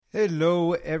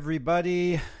Hello,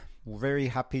 everybody. Very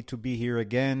happy to be here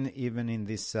again, even in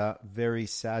this very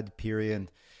sad period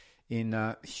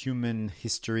in human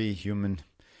history, human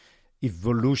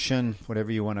evolution,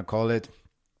 whatever you want to call it.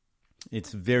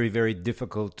 It's very, very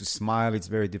difficult to smile. It's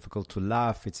very difficult to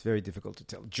laugh. It's very difficult to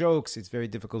tell jokes. It's very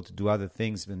difficult to do other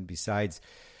things. And besides,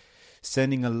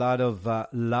 sending a lot of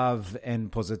love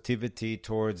and positivity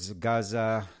towards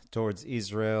Gaza, towards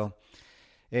Israel,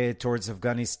 towards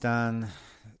Afghanistan,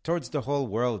 towards the whole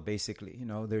world, basically. You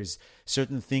know, there's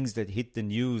certain things that hit the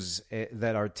news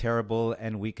that are terrible,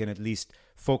 and we can at least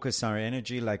focus our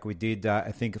energy like we did.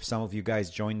 I think if some of you guys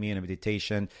joined me in a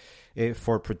meditation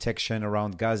for protection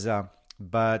around Gaza,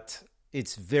 but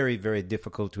it's very, very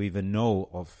difficult to even know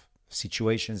of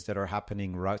situations that are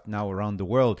happening right now around the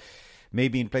world,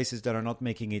 maybe in places that are not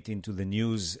making it into the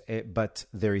news, but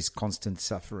there is constant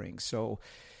suffering. So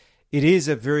it is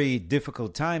a very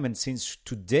difficult time, and since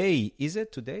today, is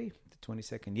it today? The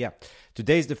 22nd, yeah.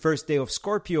 Today is the first day of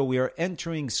Scorpio. We are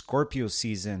entering Scorpio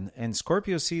season, and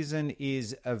Scorpio season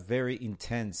is a very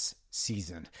intense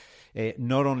season.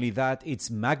 Not only that,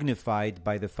 it's magnified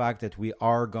by the fact that we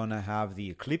are going to have the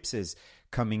eclipses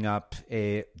coming up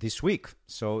this week.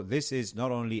 So this is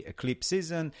not only eclipse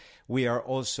season, we are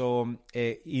also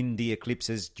in the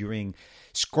eclipses during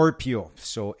Scorpio.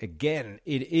 So again,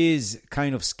 it is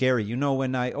kind of scary. You know,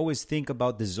 when I always think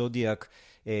about the zodiac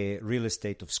real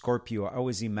estate of Scorpio, I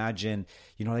always imagine,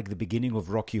 you know, like the beginning of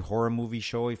Rocky Horror movie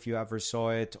show, if you ever saw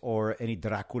it, or any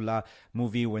Dracula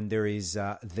movie when there is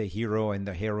the hero and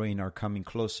the heroine are coming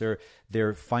closer.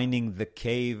 They're finding the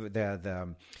cave,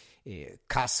 the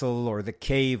castle or the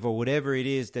cave or whatever it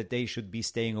is that they should be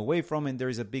staying away from, and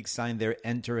there's a big sign there,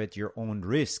 enter at your own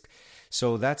risk.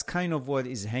 So that's kind of what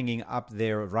is hanging up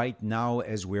there right now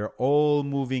as we're all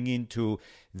moving into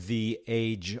the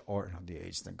age, or not the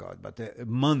age, thank God, but the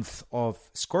month of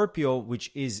Scorpio,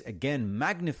 which is again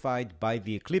magnified by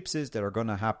the eclipses that are going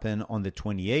to happen on the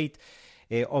 28th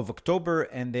of October,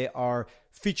 and they are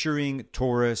featuring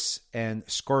Taurus and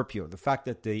Scorpio. The fact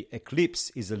that the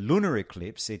eclipse is a lunar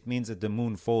eclipse, it means that the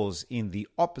moon falls in the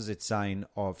opposite sign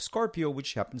of Scorpio,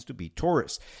 which happens to be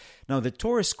Taurus. Now, the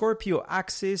Taurus-Scorpio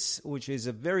axis, which is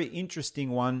a very interesting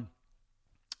one,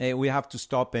 we have to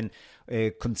stop and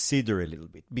consider a little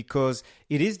bit, because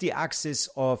it is the axis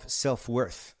of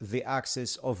self-worth, the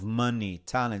axis of money,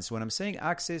 talents. When I'm saying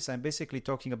axis, I'm basically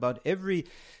talking about every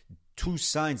two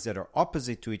signs that are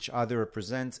opposite to each other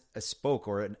represent a spoke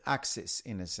or an axis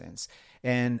in a sense.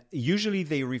 And usually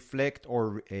they reflect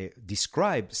or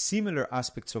describe similar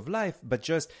aspects of life, but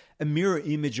just a mirror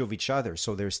image of each other.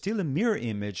 So they're still a mirror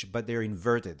image, but they're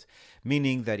inverted.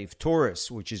 Meaning that if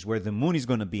Taurus, which is where the moon is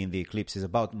going to be in the eclipse, is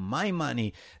about my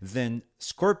money, then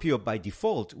Scorpio by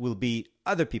default will be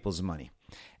other people's money.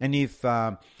 And if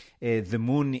the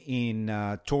moon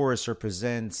in Taurus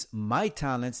represents my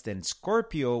talents, then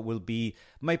Scorpio will be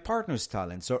my partner's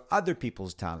talents or other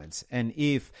people's talents. And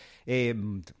if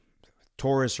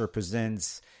Taurus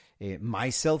represents my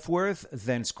self-worth,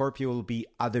 then Scorpio will be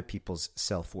other people's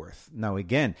self-worth. Now,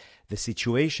 again, the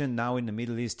situation now in the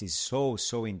Middle East is so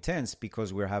intense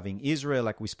because we're having Israel,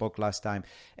 like we spoke last time,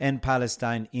 and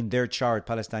Palestine in their chart.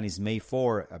 Palestine is May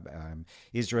 4,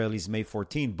 Israel is May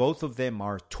 14. Both of them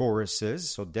are Tauruses,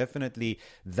 so definitely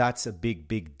that's a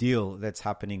big deal that's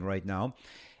happening right now.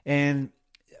 And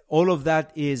all of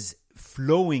that is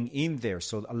flowing in there.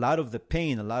 So a lot of the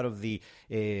pain, a lot of the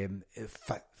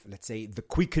let's say the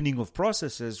quickening of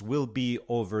processes will be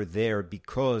over there,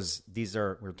 because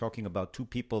we're talking about two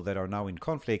people that are now in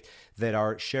conflict that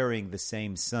are sharing the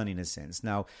same sun in a sense.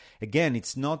 Now, again,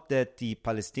 it's not that the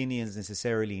Palestinians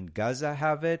necessarily in Gaza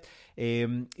have it.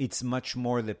 It's much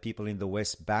more that people in the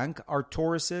West Bank are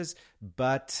Tauruses.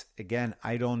 But again,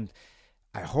 I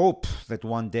hope that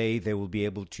one day they will be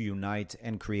able to unite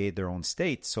and create their own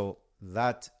state. So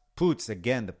that puts,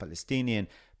 again, the Palestinian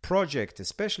project,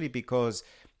 especially because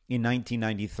in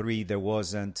 1993, there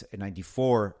wasn't, in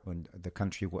 94,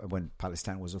 when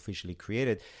Palestine was officially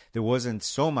created, there wasn't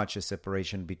so much a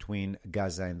separation between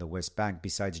Gaza and the West Bank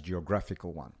besides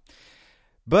geographical one.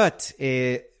 But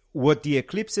what the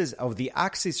eclipses of the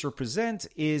axis represent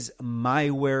is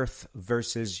my worth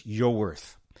versus your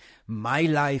worth. My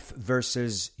life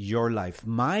versus your life.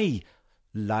 My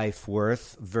life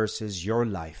worth versus your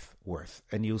life worth.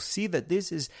 And you'll see that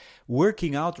this is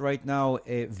working out right now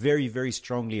very, very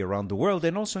strongly around the world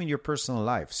and also in your personal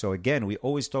life. So again, we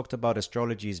always talked about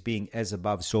astrology as being as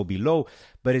above, so below,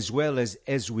 but as well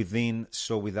as within,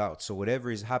 so without. So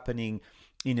whatever is happening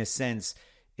in a sense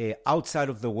outside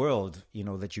of the world, you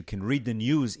know, that you can read the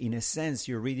news, in a sense,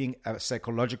 you're reading a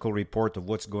psychological report of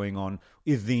what's going on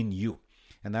within you.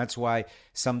 And that's why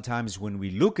sometimes when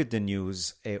we look at the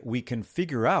news, we can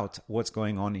figure out what's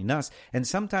going on in us. And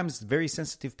sometimes very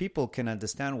sensitive people can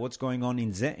understand what's going on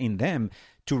in them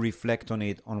to reflect on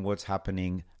it, on what's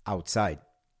happening outside.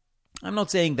 I'm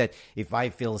not saying that if I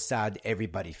feel sad,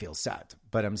 everybody feels sad.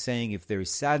 But I'm saying if there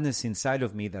is sadness inside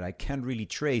of me that I can't really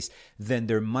trace, then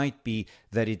there might be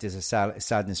that it is a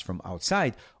sadness from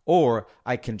outside. Or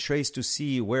I can trace to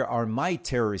see where are my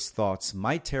terrorist thoughts,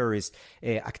 my terrorist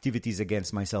activities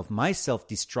against myself, my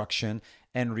self-destruction,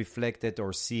 and reflect it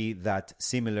or see that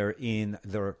similar in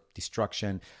the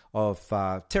destruction of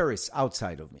terrorists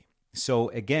outside of me. So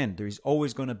again, there is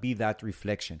always going to be that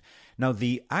reflection. Now,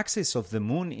 the axis of the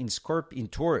moon in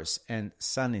Taurus and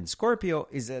sun in Scorpio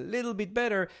is a little bit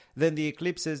better than the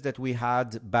eclipses that we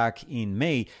had back in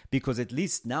May, because at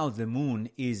least now the moon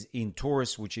is in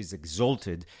Taurus, which is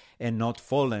exalted and not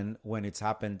fallen when it's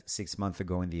happened 6 months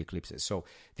ago in the eclipses. So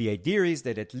the idea is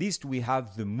that at least we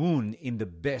have the moon in the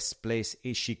best place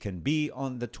she can be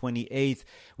on the 28th.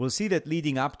 We'll see that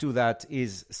leading up to that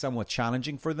is somewhat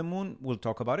challenging for the moon. We'll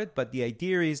talk about it. But the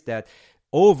idea is that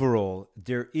overall,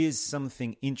 there is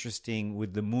something interesting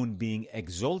with the moon being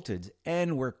exalted,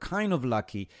 and we're kind of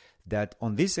lucky that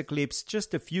on this eclipse,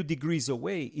 just a few degrees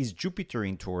away is Jupiter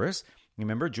in Taurus.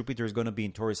 Remember, Jupiter is going to be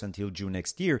in Taurus until June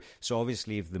next year. So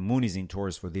obviously, if the moon is in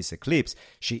Taurus for this eclipse,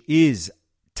 she is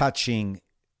touching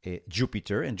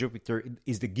Jupiter, and Jupiter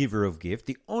is the giver of gift.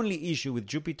 The only issue with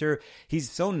Jupiter, he's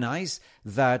so nice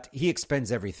that he expends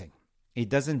everything. It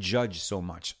doesn't judge so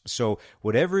much. So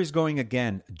whatever is going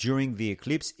again during the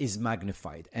eclipse is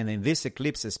magnified. And in this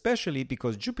eclipse, especially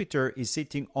because Jupiter is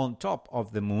sitting on top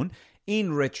of the moon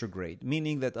in retrograde,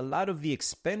 meaning that a lot of the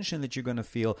expansion that you're going to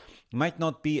feel might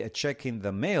not be a check in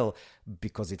the mail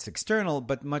because it's external,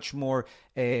 but much more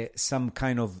some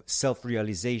kind of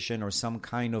self-realization or some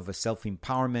kind of a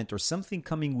self-empowerment or something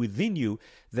coming within you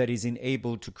that is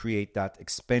enabled to create that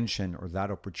expansion or that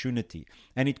opportunity.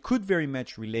 And it could very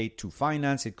much relate to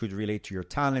finance. It could relate to your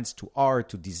talents, to art,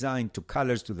 to design, to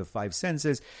colors, to the five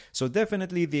senses. So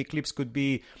definitely the eclipse could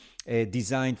be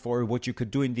designed for what you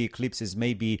could do in the eclipse is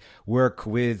maybe work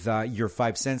with your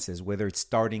five senses, whether it's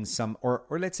starting some, or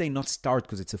let's say not start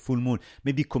because it's a full moon,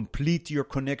 maybe complete your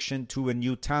connection to a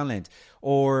new talent,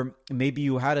 or maybe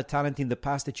you had a talent in the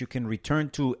past that you can return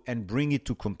to and bring it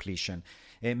to completion.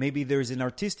 Maybe there's an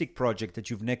artistic project that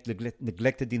you've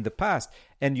neglected in the past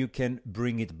and you can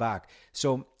bring it back.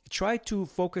 So try to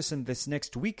focus on this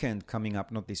next weekend coming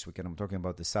up, not this weekend, I'm talking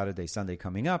about the Saturday, Sunday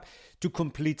coming up, to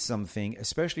complete something,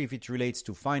 especially if it relates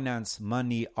to finance,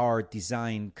 money, art,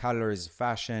 design, colors,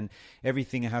 fashion,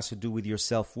 everything that has to do with your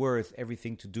self-worth,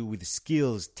 everything to do with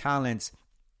skills, talents.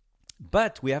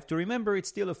 But we have to remember it's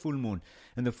still a full moon.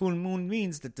 And the full moon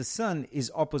means that the sun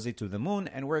is opposite to the moon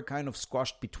and we're kind of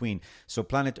squashed between. So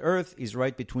planet Earth is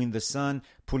right between the sun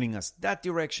pulling us that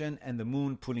direction and the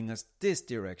moon pulling us this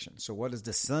direction. So what does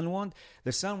the sun want?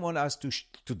 The sun wants us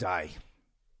to die.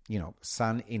 You know,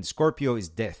 sun in Scorpio is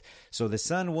death. So the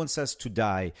sun wants us to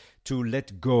die, to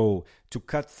let go, to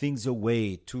cut things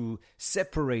away, to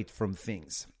separate from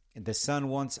things. The sun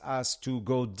wants us to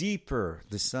go deeper.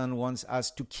 The sun wants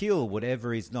us to kill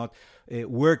whatever is not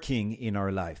working in our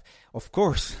life. Of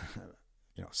course,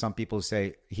 some people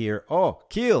say here,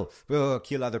 kill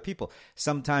other people.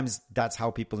 Sometimes that's how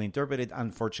people interpret it.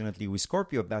 Unfortunately, with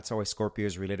Scorpio, that's how Scorpio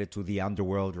is related to the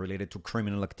underworld, related to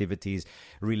criminal activities,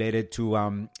 related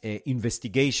to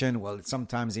investigation. Well,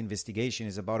 sometimes investigation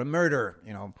is about a murder,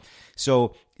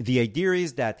 So the idea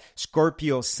is that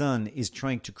Scorpio sun is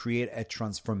trying to create a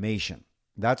transformation.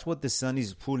 That's what the sun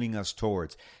is pulling us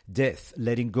towards. Death,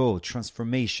 letting go,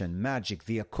 transformation, magic,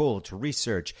 the occult,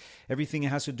 research, everything that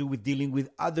has to do with dealing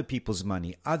with other people's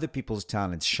money, other people's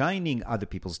talents, shining other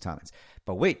people's talents.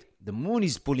 But wait, the moon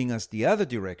is pulling us the other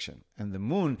direction. And the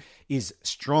moon is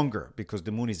stronger because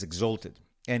the moon is exalted.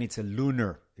 And it's a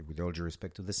lunar, with all due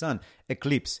respect to the sun,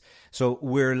 eclipse. So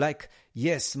we're like,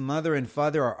 yes, mother and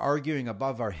father are arguing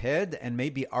above our head and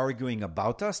maybe arguing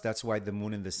about us. That's why the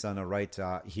moon and the sun are right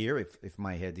here, if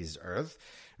my head is Earth,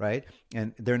 right?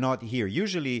 And they're not here.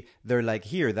 Usually they're like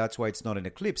here. That's why it's not an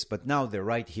eclipse. But now they're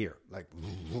right here,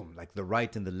 like the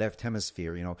right and the left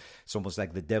hemisphere. It's almost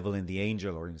like the devil and the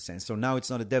angel, or in a sense. So now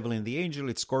it's not a devil and the angel.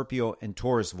 It's Scorpio and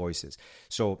Taurus voices.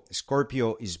 So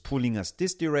Scorpio is pulling us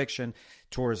this direction.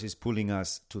 Taurus is pulling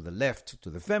us to the left, to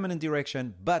the feminine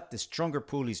direction, but the stronger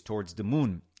pull is towards the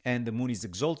moon. And the moon is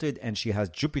exalted and she has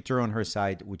Jupiter on her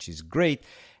side, which is great.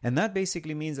 And that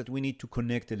basically means that we need to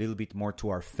connect a little bit more to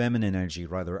our feminine energy,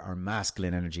 rather our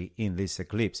masculine energy in this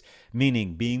eclipse,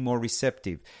 meaning being more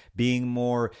receptive, being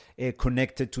more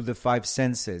connected to the five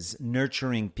senses,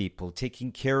 nurturing people,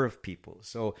 taking care of people.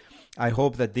 So I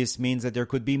hope that this means that there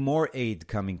could be more aid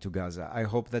coming to Gaza. I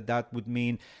hope that that would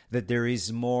mean that there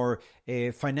is more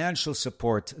financial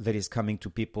support that is coming to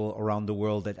people around the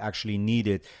world that actually need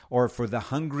it, or for the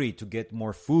hungry to get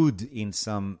more food in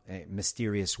some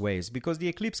mysterious ways, because the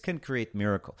eclipse can create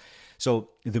miracle. So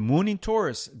the moon in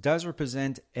Taurus does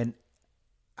represent an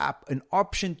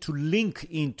option to link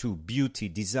into beauty,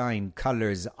 design,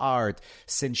 colors, art,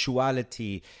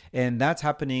 sensuality, and that's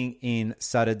happening in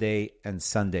Saturday and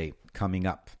Sunday coming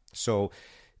up. So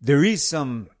there is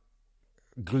some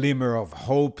glimmer of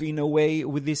hope in a way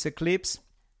with this eclipse.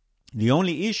 The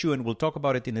only issue, and we'll talk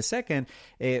about it in a second,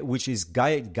 which is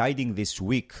guiding this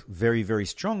week very, very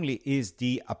strongly, is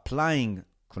the applying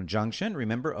conjunction.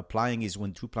 Remember, applying is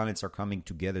when two planets are coming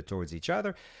together towards each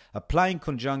other. Applying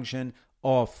conjunction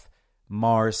of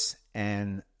Mars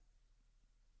and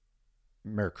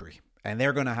Mercury. And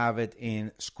they're going to have it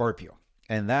in Scorpio.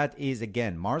 And that is,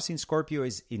 again, Mars in Scorpio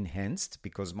is enhanced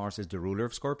because Mars is the ruler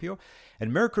of Scorpio.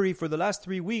 And Mercury for the last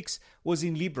 3 weeks was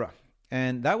in Libra.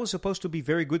 And that was supposed to be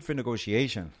very good for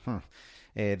negotiation.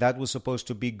 That was supposed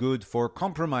to be good for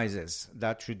compromises.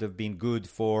 That should have been good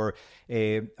for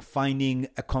finding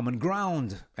a common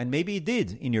ground. And maybe it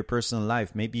did in your personal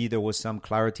life. Maybe there was some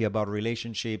clarity about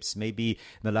relationships. Maybe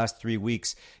in the last 3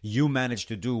 weeks, you managed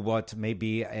to do what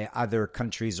maybe other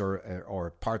countries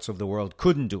or parts of the world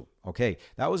couldn't do. Okay,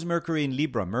 that was Mercury in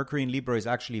Libra. Mercury in Libra is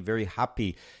actually very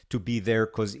happy to be there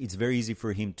because it's very easy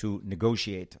for him to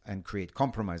negotiate and create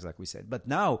compromise, like we said. But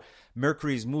now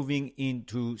Mercury is moving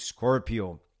into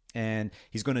Scorpio and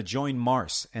he's going to join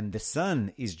Mars, and the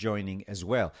Sun is joining as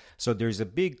well. So there's a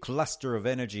big cluster of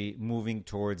energy moving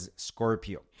towards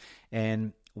Scorpio.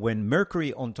 And when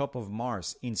Mercury on top of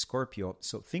Mars in Scorpio,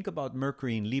 so think about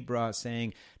Mercury in Libra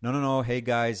saying, no, hey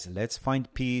guys, let's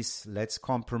find peace, let's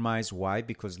compromise. Why?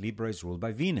 Because Libra is ruled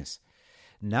by Venus.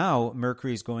 Now,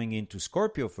 Mercury is going into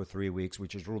Scorpio for 3 weeks,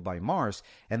 which is ruled by Mars.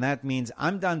 And that means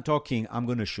I'm done talking, I'm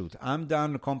going to shoot. I'm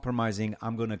done compromising,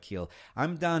 I'm going to kill.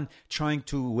 I'm done trying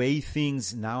to weigh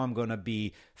things, now I'm going to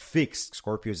be fixed.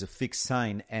 Scorpio is a fixed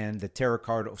sign. And the tarot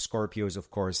card of Scorpio is,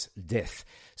 of course, death.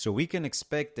 So we can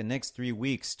expect the next 3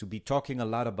 weeks to be talking a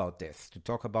lot about death, to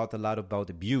talk about a lot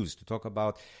about abuse, to talk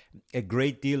about a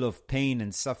great deal of pain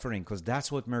and suffering, because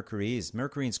that's what Mercury is.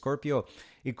 Mercury in Scorpio,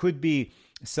 it could be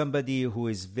somebody who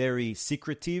is very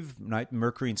secretive, right?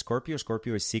 Mercury in Scorpio.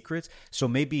 Scorpio is secret. So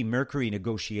maybe Mercury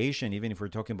negotiation, even if we're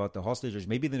talking about the hostages,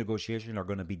 maybe the negotiations are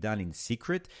going to be done in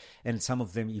secret, and some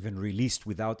of them even released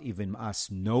without even us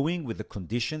knowing, with the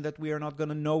condition that we are not going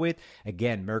to know it.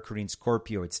 Again, Mercury in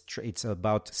Scorpio, it's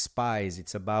about spies.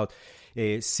 It's about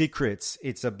secrets.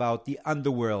 It's about the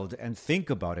underworld. And think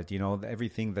about it,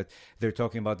 everything that they're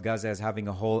talking about Gaza as having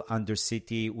a whole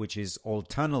undercity, which is all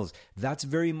tunnels. That's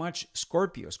very much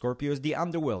Scorpio. Scorpio is the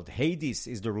underworld. Hades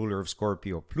is the ruler of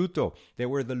Scorpio. Pluto, they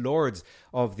were the lords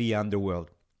of the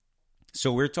underworld.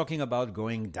 So we're talking about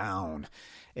going down.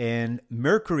 And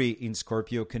Mercury in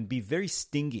Scorpio can be very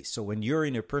stingy. So when you're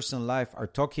in your personal life, are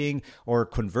talking or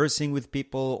conversing with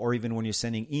people, or even when you're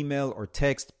sending email or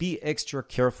text, be extra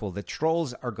careful. The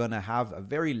trolls are going to have a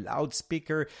very loud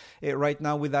speaker right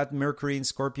now with that Mercury in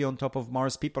Scorpio on top of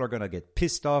Mars. People are going to get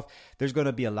pissed off. There's going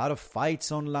to be a lot of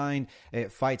fights online,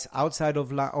 fights outside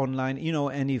of online,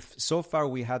 and if so far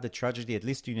we had the tragedy, at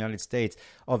least in the United States,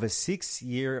 of a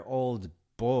 6-year-old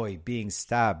boy being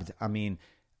stabbed. I mean,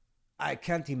 I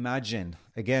can't imagine.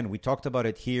 Again, we talked about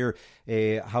it here,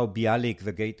 how Bialik,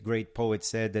 the great poet,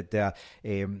 said that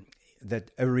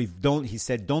he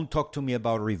said, don't talk to me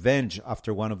about revenge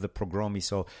after one of the pogroms.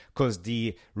 So, because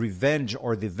the revenge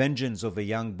or the vengeance of a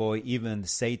young boy, even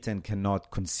Satan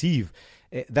cannot conceive.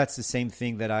 That's the same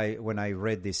thing that when I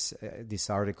read this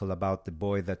article about the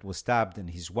boy that was stabbed and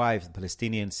his wife, the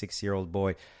Palestinian 6-year-old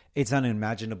boy. It's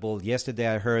unimaginable. Yesterday,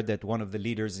 I heard that one of the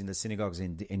leaders in the synagogues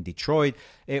in Detroit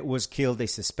was killed. They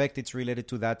suspect it's related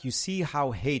to that. You see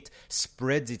how hate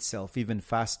spreads itself even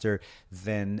faster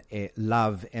than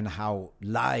love, and how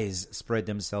lies spread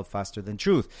themselves faster than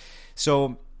truth.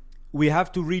 So we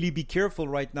have to really be careful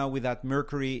right now with that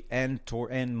Mercury and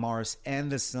Mars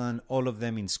and the Sun, all of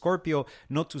them in Scorpio,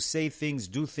 not to say things,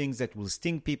 do things that will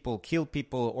sting people, kill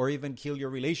people, or even kill your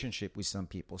relationship with some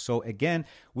people. So again,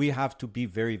 we have to be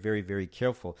very, very, very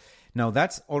careful. Now,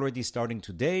 that's already starting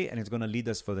today, and it's going to lead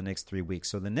us for the next 3 weeks.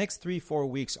 So the next 3-4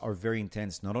 weeks are very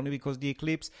intense, not only because of the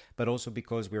eclipse, but also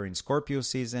because we're in Scorpio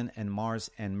season and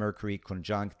Mars and Mercury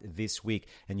conjunct this week.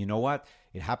 And you know what?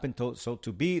 it happened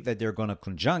to be that they're going to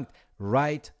conjunct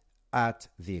right at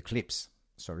the eclipse.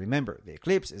 So remember, the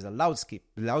eclipse is a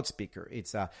loudspeaker.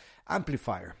 It's a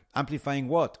amplifier. Amplifying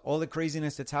what? All the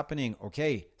craziness that's happening.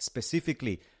 Okay,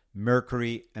 specifically,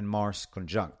 Mercury and Mars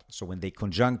conjunct. So when they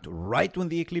conjunct right when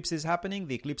the eclipse is happening,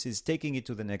 the eclipse is taking it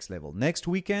to the next level. Next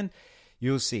weekend,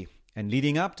 you'll see. And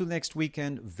leading up to next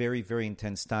weekend, very, very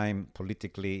intense time,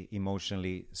 politically,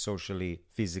 emotionally, socially,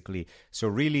 physically. So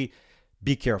really,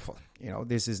 be careful.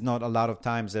 This is not a lot of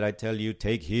times that I tell you,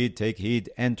 take heed,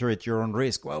 enter at your own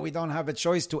risk. Well, we don't have a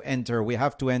choice to enter. We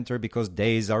have to enter because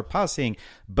days are passing.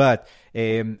 But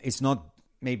it's not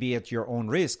maybe at your own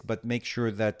risk, but make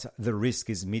sure that the risk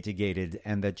is mitigated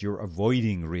and that you're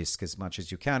avoiding risk as much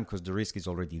as you can because the risk is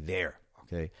already there.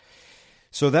 Okay.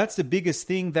 So that's the biggest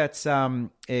thing that's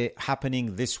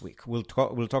happening this week. We'll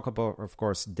talk about, of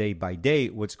course, day by day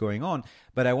what's going on.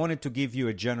 But I wanted to give you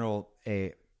a general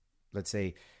let's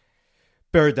say,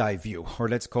 bird eye view, or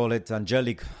let's call it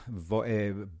angelic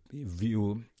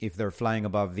view, if they're flying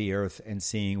above the earth and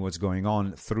seeing what's going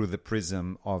on through the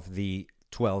prism of the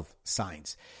 12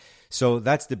 signs. So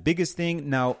that's the biggest thing.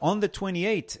 Now, on the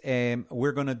 28th,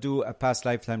 we're going to do a past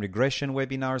lifetime regression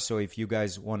webinar. So if you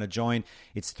guys want to join,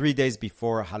 it's 3 days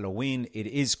before Halloween. It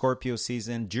is Scorpio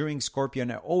season. During Scorpio,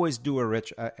 and I always do a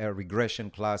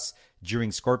regression class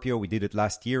during Scorpio. We did it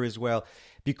last year as well.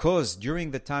 Because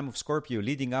during the time of Scorpio,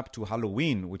 leading up to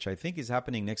Halloween, which I think is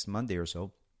happening next Monday or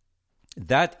so,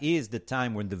 that is the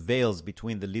time when the veils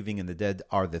between the living and the dead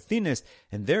are the thinnest,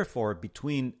 and therefore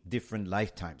between different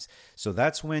lifetimes. So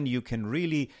that's when you can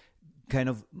really kind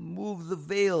of move the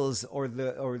veils or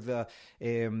the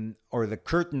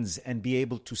curtains and be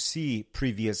able to see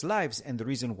previous lives. And the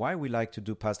reason why we like to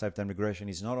do past lifetime regression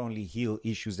is not only heal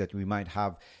issues that we might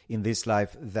have in this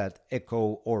life that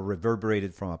echo or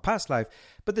reverberated from a past life,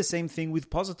 but the same thing with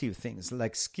positive things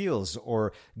like skills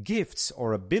or gifts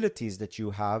or abilities that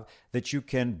you have that you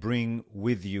can bring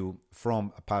with you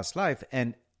from a past life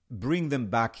and bring them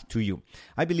back to you.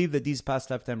 I believe that this past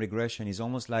lifetime regression is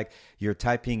almost like you're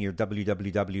typing your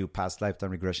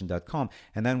www.pastlifetimeregression.com,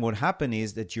 and then what happens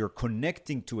is that you're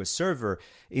connecting to a server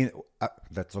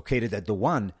that's located at the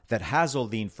one that has all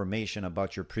the information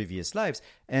about your previous lives,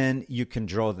 and you can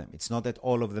draw them. It's not that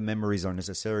all of the memories are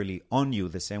necessarily on you,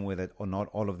 the same way that not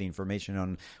all of the information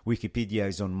on Wikipedia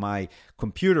is on my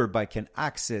computer, but I can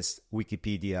access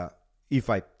Wikipedia if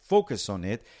I focus on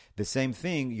it. The same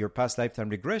thing, your past lifetime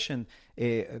regression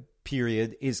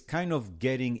period is kind of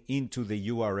getting into the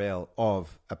URL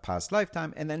of a past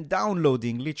lifetime and then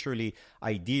downloading literally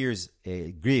ideas,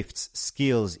 gifts,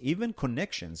 skills, even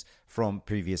connections from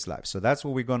previous lives. So that's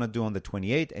what we're going to do on the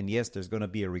 28th. And yes, there's going to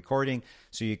be a recording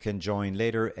so you can join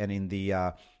later. And in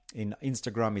the in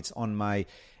Instagram, it's on my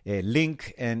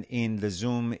link, and in the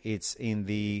Zoom, it's in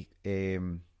the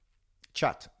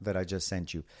chat that I just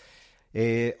sent you.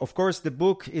 Of course, the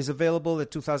book is available, the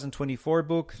 2024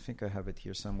 book. I think I have it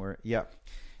here somewhere. Yeah.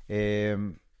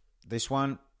 This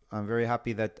one, I'm very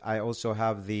happy that I also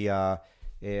have the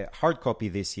hard copy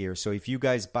this year. So if you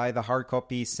guys buy the hard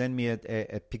copy, send me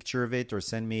a picture of it or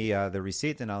send me the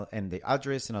receipt and the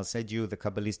address, and I'll send you the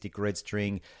Kabbalistic red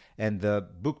string and the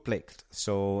book plate.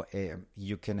 So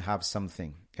you can have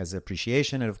something as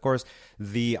appreciation. And of course,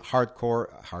 the hard cover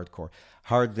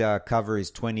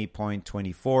is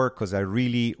 20.24 because I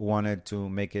really wanted to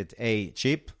make it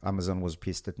cheap. Amazon was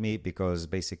pissed at me because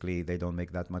basically they don't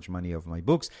make that much money of my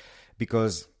books,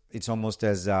 because it's almost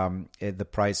as the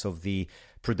price of the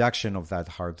production of that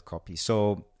hard copy.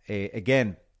 So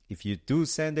again, if you do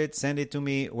send it to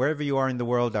me wherever you are in the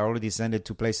world. I already sent it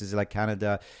to places like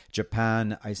Canada,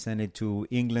 Japan. I sent it to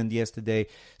England yesterday.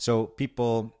 So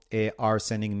people are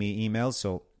sending me emails.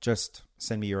 So just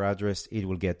send me your address. It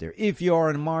will get there. If you are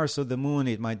on Mars or the moon,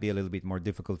 it might be a little bit more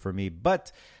difficult for me,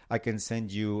 but I can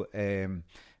send you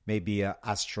maybe an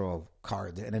astral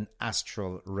card and an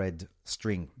astral red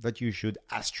string that you should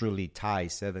astrally tie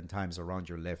 7 times around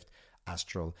your left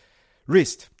astral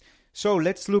wrist. So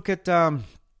let's look at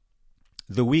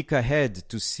the week ahead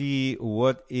to see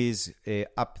what is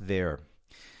up there.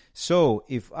 So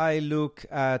if I look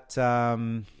at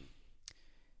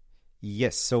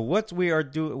yes, so what's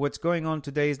going on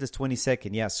today is the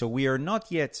 22nd. Yeah, so we are not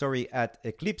yet, at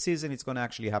eclipse season. It's going to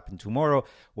actually happen tomorrow.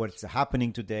 What's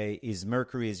happening today is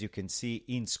Mercury, as you can see,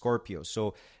 in Scorpio.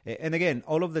 So, and again,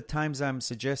 all of the times I'm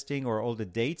suggesting, or all the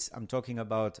dates, I'm talking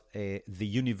about the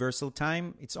universal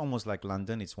time. It's almost like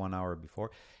London. It's 1 hour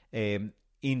before. In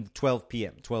 12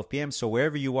 p.m. 12 p.m. So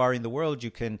wherever you are in the world, you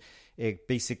can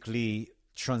basically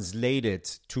translate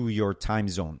it to your time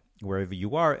zone, wherever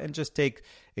you are, and just take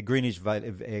a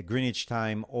Greenwich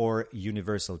time or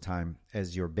universal time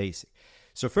as your basic.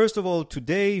 So first of all,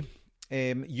 today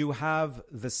you have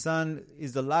the sun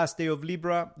is the last day of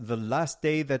Libra, the last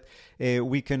day that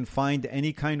we can find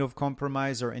any kind of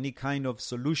compromise or any kind of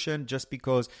solution, just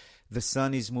because the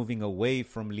sun is moving away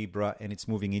from Libra and it's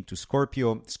moving into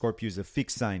Scorpio. Scorpio is a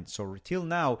fixed sign. So till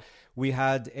now, we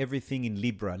had everything in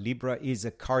Libra. Libra is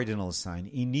a cardinal sign,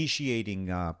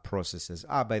 initiating processes.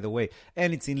 By the way,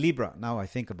 and it's in Libra. Now I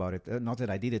think about it, not that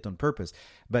I did it on purpose,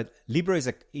 but Libra is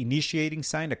an initiating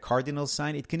sign, a cardinal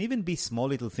sign. It can even be small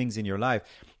little things in your life.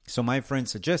 So my friend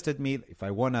suggested me, if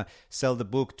I want to sell the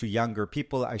book to younger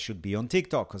people, I should be on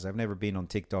TikTok, because I've never been on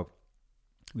TikTok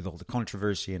with all the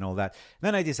controversy and all that.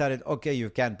 Then I decided, okay, you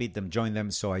can't beat them, join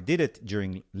them. So I did it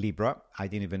during Libra. I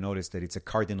didn't even notice that it's a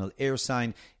cardinal air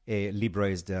sign. Libra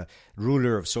is the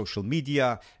ruler of social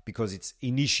media because it's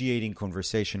initiating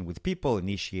conversation with people,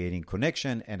 initiating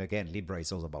connection. And again, Libra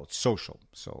is all about social.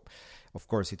 So, of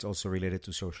course, it's also related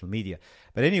to social media.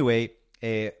 But anyway,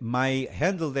 my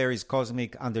handle there is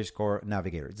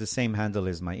cosmic_navigator. It's the same handle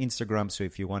as my Instagram. So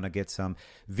if you want to get some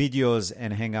videos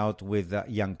and hang out with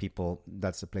young people,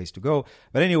 that's the place to go.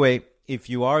 But anyway, if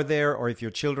you are there, or if your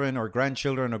children or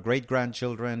grandchildren or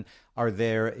great-grandchildren are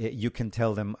there, you can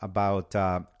tell them about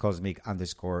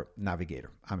cosmic_navigator.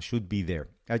 I should be there.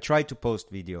 I try to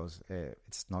post videos.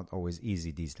 It's not always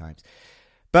easy these times.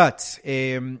 But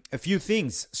a few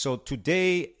things. So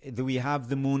today we have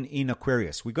the moon in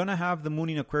Aquarius. We're going to have the moon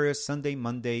in Aquarius Sunday,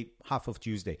 Monday, half of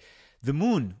Tuesday. The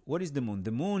moon, what is the moon?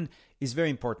 The moon is very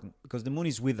important because the moon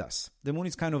is with us. The moon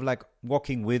is kind of like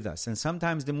walking with us. And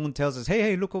sometimes the moon tells us,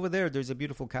 hey, look over there. There's a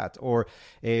beautiful cat. Or,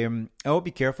 oh,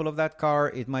 be careful of that car.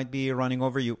 It might be running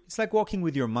over you. It's like walking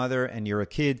with your mother and you're a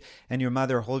kid and your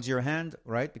mother holds your hand,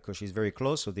 right? Because she's very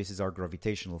close. So this is our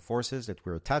gravitational forces that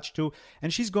we're attached to.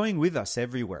 And she's going with us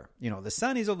everywhere. You know, the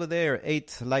sun is over there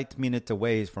 8 light minutes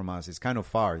away from us. It's kind of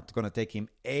far. It's going to take him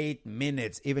 8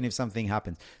 minutes, even if something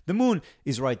happens. The moon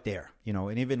is right there, you know,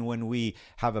 and even when we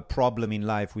have a problem in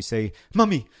life, we say,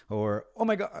 Mommy, or, oh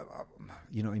my God,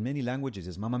 you know, in many languages,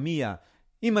 it's Mamma Mia,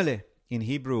 Imale. In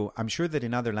Hebrew, I'm sure that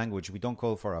in other language, we don't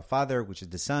call for our father, which is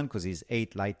the sun, because he's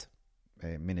 8 light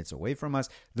minutes away from us.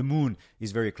 The moon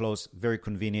is very close, very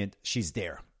convenient. She's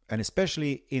there. And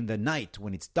especially in the night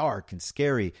when it's dark and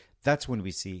scary, that's when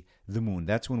we see the moon.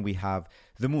 That's when we have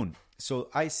the moon. So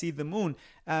I see the moon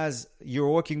as you're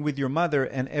walking with your mother,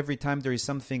 and every time there is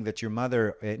something that your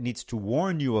mother needs to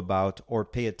warn you about or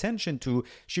pay attention to,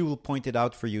 she will point it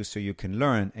out for you so you can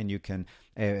learn and you can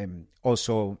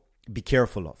also be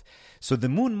careful of. So the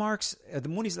moon the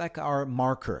moon is like our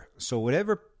marker. So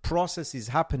whatever process is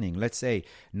happening, let's say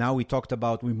now we talked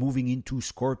about we're moving into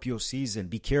Scorpio season,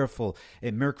 be careful,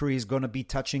 Mercury is going to be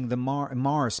touching the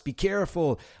Mars, be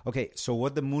careful. Okay, so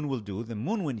what the moon will do, the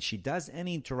moon, when she does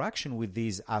any interaction with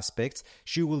these aspects,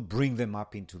 she will bring them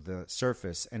up into the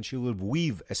surface and she will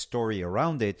weave a story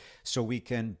around it so we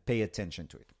can pay attention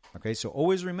to it. Okay, so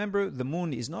always remember, the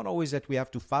moon is not always that we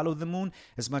have to follow the moon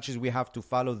as much as we have to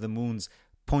follow the moon's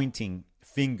pointing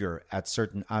finger at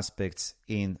certain aspects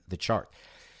in the chart.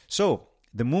 So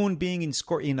the moon being in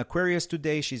Aquarius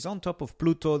today, she's on top of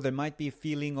Pluto. There might be a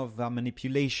feeling of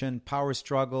manipulation, power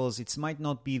struggles. It might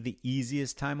not be the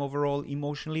easiest time overall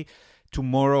emotionally.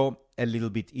 Tomorrow, a little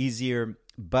bit easier.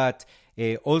 But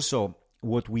also,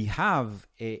 what we have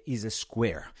is a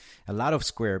square, a lot of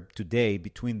square today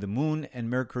between the moon and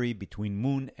Mercury, between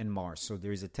moon and Mars. So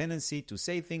there is a tendency to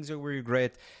say things that we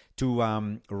regret, to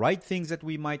write things that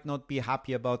we might not be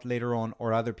happy about later on,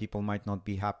 or other people might not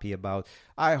be happy about.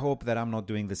 I hope that I'm not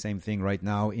doing the same thing right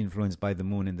now, influenced by the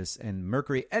moon and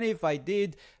Mercury. And if I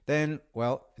did, then,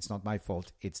 well, it's not my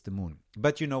fault. It's the moon.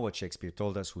 But you know what Shakespeare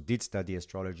told us, who did study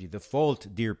astrology. The fault,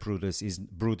 dear Brutus,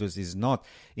 is not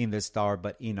in the star,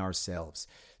 but in ourselves.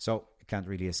 So you can't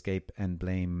really escape and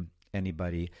blame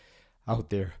anybody out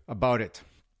there about it.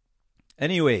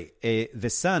 Anyway,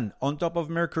 the sun on top of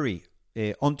Mercury,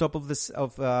 on top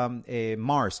of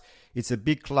Mars, it's a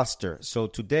big cluster. So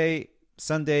today,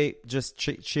 Sunday, just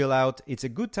chill out. It's a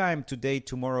good time today,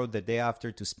 tomorrow, the day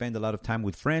after, to spend a lot of time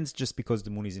with friends, just because the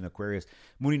moon is in Aquarius.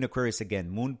 Moon in Aquarius again.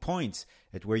 Moon points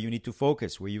at where you need to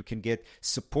focus, where you can get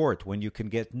support, when you can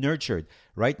get nurtured.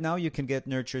 Right now, you can get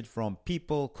nurtured from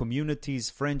people, communities,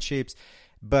 friendships.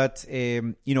 But,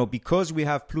 because we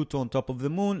have Pluto on top of the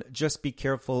moon, just be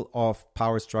careful of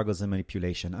power struggles and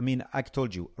manipulation. I mean, I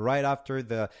told you, right after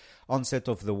the onset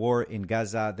of the war in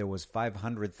Gaza, there was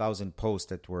 500,000 posts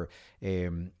that were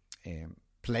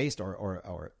placed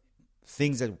or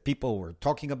things that people were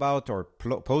talking about or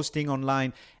posting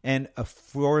online, and a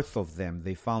fourth of them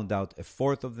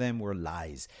were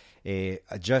lies.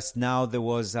 Just now there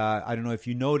was, I don't know if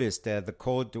you noticed, the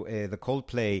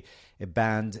Coldplay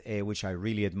band, which I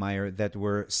really admire, that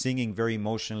were singing very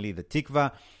emotionally the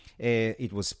Tikva.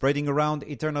 It was spreading around.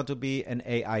 It turned out to be an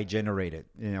AI generated.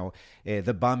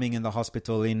 The bombing in the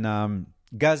hospital in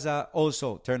Gaza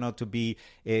also turned out to be,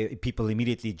 people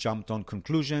immediately jumped on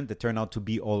conclusion that turned out to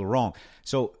be all wrong.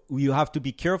 So you have to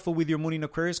be careful with your moon in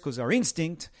Aquarius, because our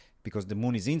instinct, because the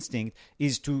moon is instinct,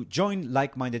 is to join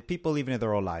like-minded people even if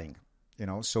they're all lying.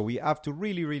 So we have to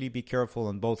really, really be careful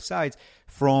on both sides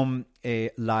from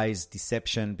lies,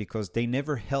 deception, because they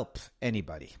never help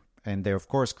anybody. And they, of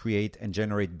course, create and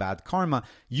generate bad karma,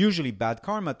 usually bad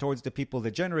karma towards the people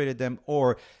that generated them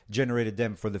or generated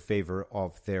them for the favor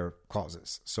of their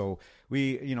causes. So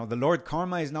the Lord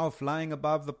Karma is now flying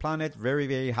above the planet, very,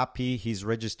 very happy. He's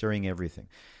registering everything.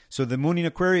 So the moon in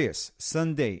Aquarius,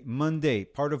 Sunday, Monday,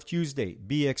 part of Tuesday,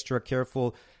 be extra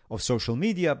careful of social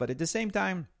media, but at the same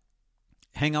time,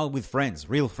 hang out with friends,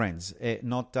 real friends,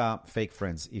 not fake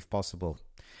friends, if possible.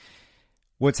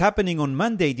 What's happening on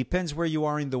Monday depends where you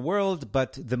are in the world,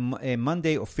 but the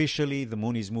Monday officially, the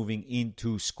moon is moving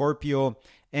into Scorpio,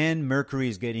 and Mercury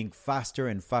is getting faster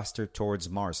and faster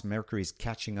towards Mars. Mercury is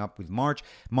catching up with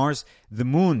Mars. The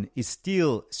moon is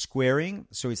still squaring,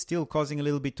 so it's still causing a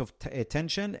little bit of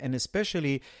tension, and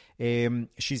especially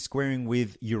she's squaring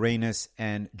with Uranus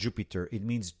and Jupiter. It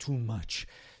means too much.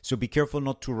 So be careful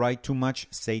not to write too much,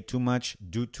 say too much,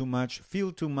 do too much,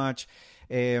 feel too much,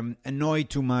 annoy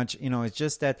too much. It's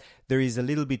just that there is a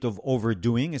little bit of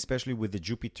overdoing, especially with the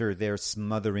Jupiter there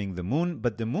smothering the moon.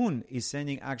 But the moon is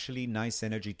sending actually nice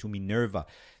energy to Minerva.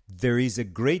 There is a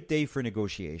great day for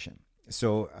negotiation.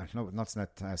 So, not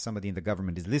somebody in the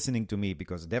government is listening to me,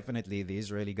 because definitely the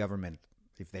Israeli government,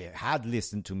 if they had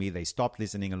listened to me, they stopped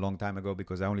listening a long time ago,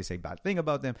 because I only say bad thing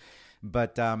about them.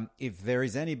 But if there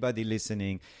is anybody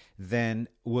listening, then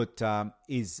what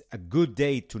is a good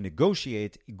day to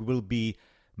negotiate will be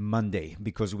Monday,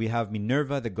 because we have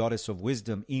Minerva, the goddess of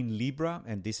wisdom, in Libra,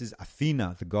 and this is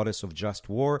Athena, the goddess of just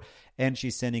war, and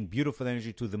she's sending beautiful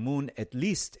energy to the moon. At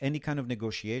least any kind of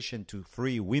negotiation to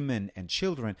free women and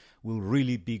children will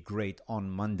really be great on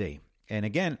Monday. And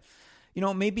again,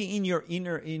 maybe in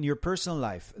your personal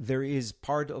life, there is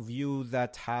part of you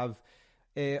that have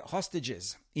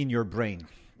hostages in your brain.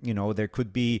 There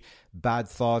could be bad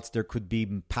thoughts, there could be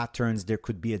patterns, there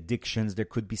could be addictions, there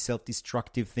could be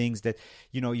self-destructive things that,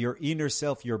 your inner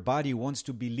self, your body wants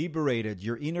to be liberated.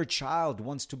 Your inner child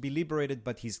wants to be liberated,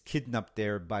 but he's kidnapped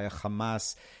there by a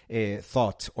Hamas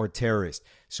thought or terrorist.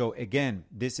 So again,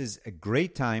 this is a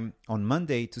great time on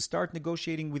Monday to start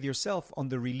negotiating with yourself on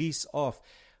the release of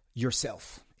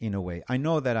yourself, in a way. I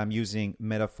know that I'm using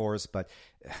metaphors, but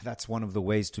that's one of the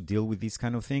ways to deal with these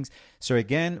kind of things. So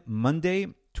again, Monday,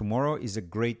 tomorrow, is a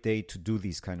great day to do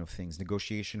these kind of things.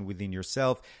 Negotiation within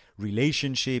yourself,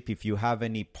 relationship. If you have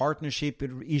any partnership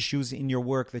issues in your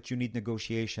work that you need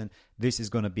negotiation, this is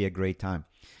going to be a great time.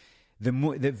 The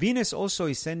Venus also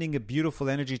is sending a beautiful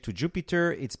energy to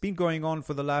Jupiter. It's been going on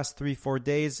for the last 3-4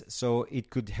 days, so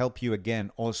it could help you again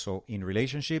also in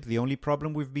relationship. The only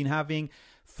problem we've been having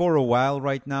for a while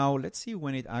right now, let's see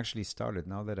when it actually started.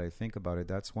 Now that I think about it,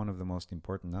 that's one of the most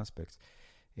important aspects.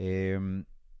 I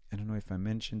don't know if I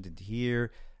mentioned it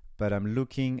here, but I'm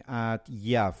looking at,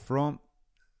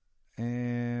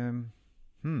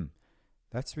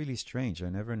 that's really strange. I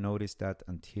never noticed that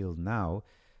until now.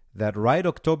 That right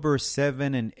October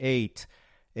 7 and 8,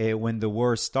 when the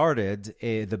war started,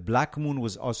 the black moon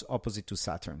was also opposite to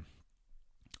Saturn,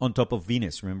 on top of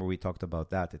Venus. Remember, we talked about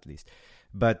that at least.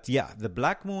 But yeah, the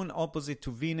black moon opposite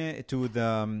to Venus,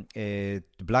 the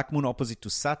black moon opposite to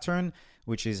Saturn,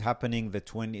 which is happening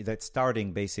that's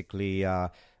starting basically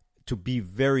to be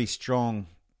very strong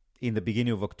in the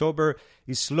beginning of October,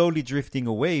 is slowly drifting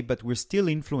away, but we're still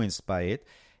influenced by it.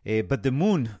 But the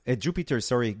moon, Jupiter,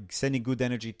 sending good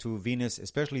energy to Venus,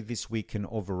 especially this week, can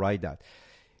override that.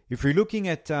 If you're looking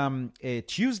at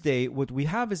Tuesday, what we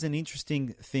have is an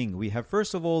interesting thing. We have,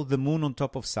 first of all, the moon on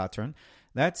top of Saturn.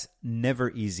 That's never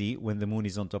easy when the moon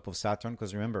is on top of Saturn,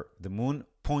 because remember, the moon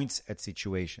points at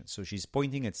situations. So she's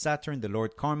pointing at Saturn, the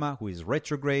Lord Karma, who is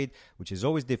retrograde, which is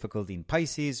always difficult in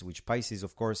Pisces, which Pisces,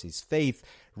 of course, is faith,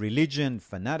 religion,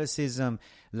 fanaticism,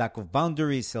 lack of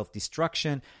boundaries,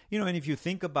 self-destruction. And if you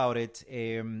think about it,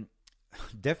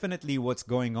 definitely what's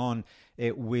going on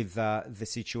with the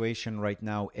situation right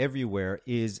now everywhere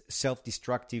is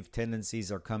self-destructive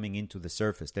tendencies are coming into the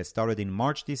surface. That started in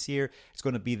March this year. It's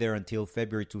going to be there until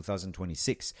February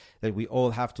 2026, that we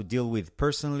all have to deal with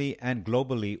personally and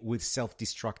globally with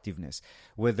self-destructiveness,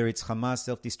 whether it's Hamas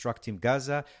self-destructing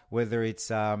Gaza, whether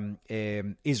it's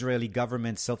Israeli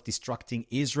government self-destructing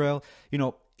Israel.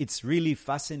 It's really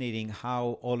fascinating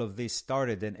how all of this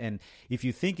started. And if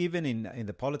you think even in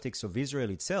the politics of Israel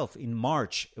itself, in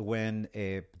March, when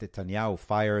Netanyahu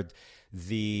fired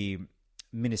the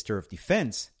Minister of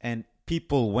Defense and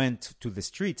people went to the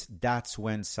streets, that's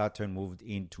when Saturn moved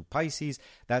into Pisces.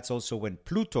 That's also when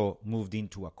Pluto moved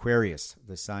into Aquarius,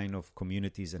 the sign of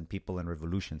communities and people and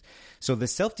revolutions. So the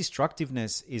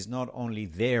self-destructiveness is not only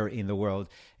there in the world,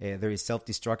 there is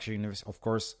self-destructiveness, of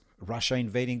course. Russia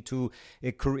invading to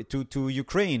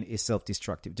Ukraine is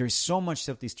self-destructive. There is so much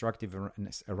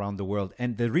self-destructiveness around the world.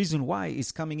 And the reason why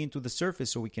is coming into the surface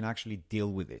so we can actually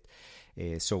deal with it.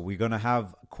 So we're going to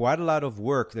have quite a lot of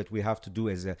work that we have to do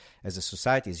as a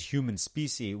society, as human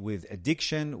species, with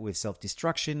addiction, with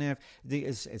self-destructiveness,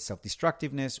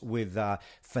 with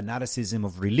fanaticism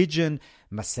of religion,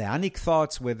 messianic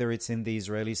thoughts, whether it's in the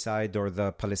Israeli side or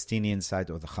the Palestinian side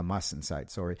or the Hamas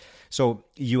side. So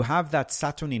you have that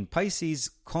Saturn in Pisces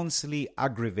constantly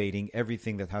aggravating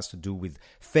everything that has to do with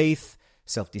faith,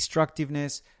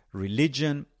 self-destructiveness,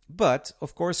 religion. But,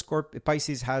 of course,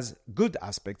 Pisces has good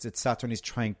aspects that Saturn is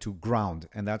trying to ground.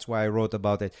 And that's why I wrote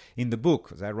about it in the book,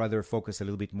 because I'd rather focus a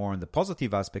little bit more on the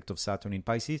positive aspect of Saturn in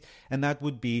Pisces. And that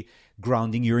would be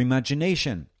grounding your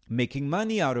imagination, making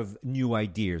money out of new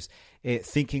ideas,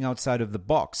 thinking outside of the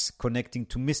box, connecting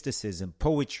to mysticism,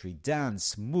 poetry,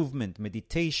 dance, movement,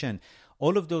 meditation.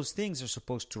 All of those things are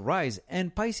supposed to rise.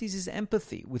 And Pisces is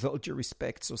empathy, with all due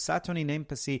respect. So Saturn in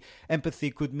empathy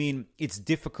could mean it's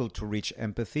difficult to reach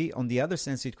empathy. On the other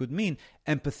sense, it could mean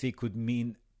empathy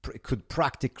could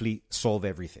practically solve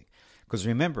everything. Because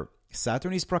remember,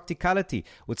 Saturn is practicality.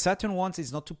 What Saturn wants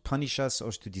is not to punish us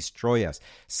or to destroy us.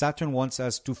 Saturn wants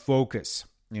us to focus.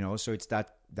 So it's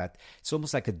that it's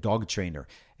almost like a dog trainer.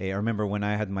 I remember when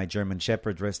I had my German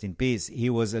Shepherd, rest in peace, he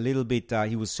was a little bit,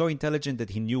 he was so intelligent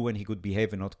that he knew when he could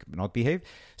behave and not behave.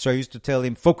 So I used to tell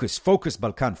him, focus,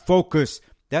 Balkan, focus.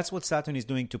 That's what Saturn is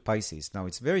doing to Pisces. Now,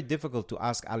 it's very difficult to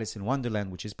ask Alice in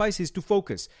Wonderland, which is Pisces, to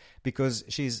focus because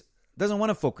she doesn't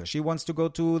want to focus. She wants to go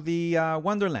to the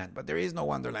Wonderland, but there is no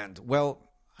Wonderland. Well,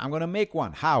 I'm going to make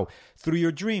one. How? Through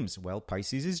your dreams. Well,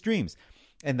 Pisces is dreams.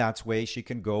 And that's where she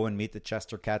can go and meet the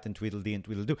Chester Cat and Tweedledee and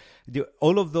Tweedledoo.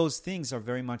 All of those things are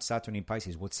very much Saturn in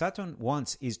Pisces. What Saturn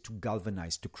wants is to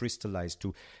galvanize, to crystallize,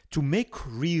 to make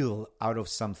real out of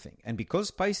something. And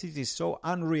because Pisces is so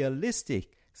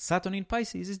unrealistic, Saturn in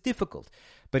Pisces is difficult.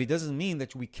 But it doesn't mean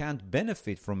that we can't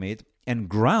benefit from it and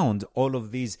ground all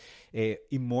of these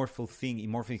immortal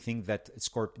thing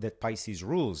that Pisces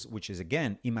rules, which is,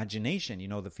 again, imagination.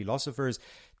 The philosophers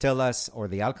tell us, or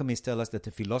the alchemists tell us, that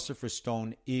the philosopher's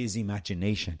stone is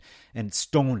imagination. And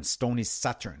stone is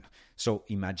Saturn. So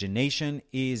imagination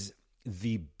is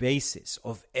the basis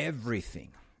of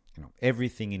everything,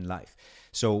 everything in life.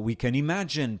 So we can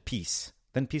imagine peace,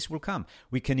 then peace will come.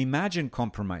 We can imagine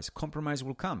compromise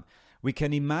will come. We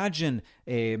can imagine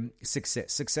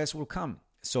success will come.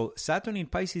 So Saturn in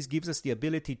Pisces gives us the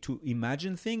ability to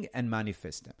imagine things and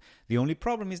manifest them. The only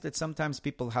problem is that sometimes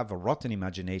people have a rotten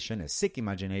imagination, a sick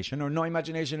imagination, or no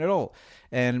imagination at all.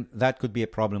 And that could be a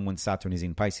problem when Saturn is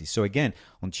in Pisces. So again,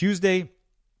 on Tuesday,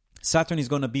 Saturn is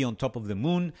going to be on top of the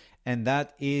moon, and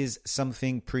that is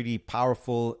something pretty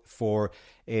powerful for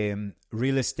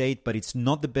real estate, but it's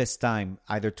not the best time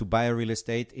either to buy a real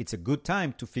estate. It's a good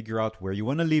time to figure out where you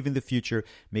want to live in the future,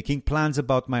 making plans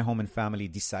about my home and family,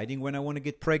 deciding when I want to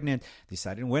get pregnant,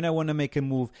 deciding when I want to make a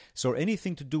move. So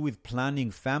anything to do with planning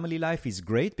family life is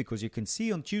great, because you can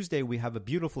see on Tuesday we have a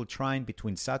beautiful trine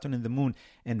between Saturn and the moon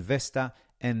and Vesta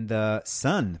and the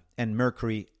Sun and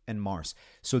Mercury and Mars.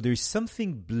 So there's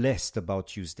something blessed about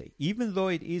Tuesday. Even though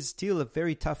it is still a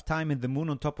very tough time and the moon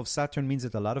on top of Saturn means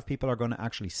that a lot of people are going to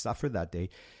actually suffer that day.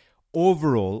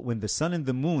 Overall, when the sun and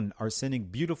the moon are sending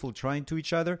beautiful trine to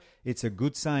each other, it's a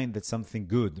good sign that something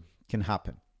good can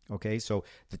happen. Okay, so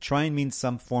the trine means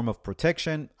some form of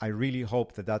protection. I really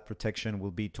hope that protection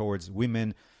will be towards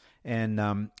women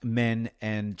and men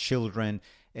and children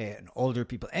and older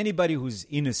people, anybody who's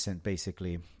innocent,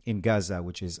 basically, in Gaza,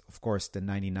 which is, of course, the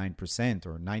 99%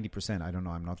 or 90%. I don't know.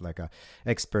 I'm not like an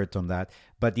expert on that.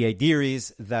 But the idea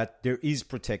is that there is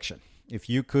protection. If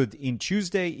you could, in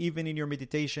Tuesday, even in your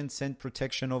meditation, send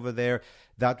protection over there,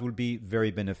 that will be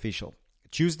very beneficial.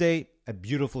 Tuesday, a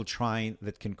beautiful trine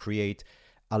that can create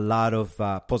a lot of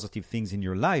positive things in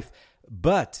your life.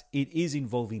 but it is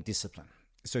involving discipline.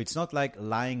 So it's not like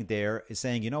lying there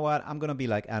saying, you know what, I'm going to be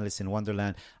like Alice in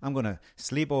Wonderland. I'm going to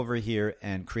sleep over here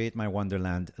and create my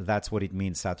Wonderland. That's what it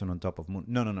means, Saturn on top of Moon.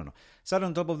 No. Saturn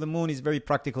on top of the Moon is very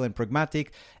practical and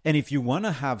pragmatic. And if you want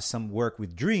to have some work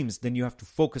with dreams, then you have to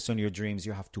focus on your dreams.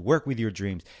 You have to work with your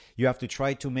dreams. You have to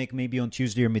try to make maybe on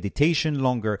Tuesday your meditation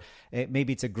longer.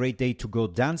 Maybe it's a great day to go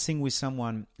dancing with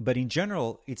someone. But in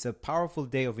general, it's a powerful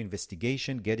day of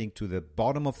investigation, getting to the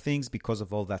bottom of things because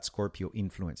of all that Scorpio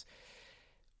influence.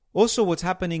 Also, what's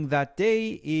happening that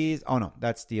day is... Oh, no,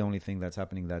 that's the only thing that's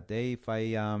happening that day.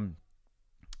 Then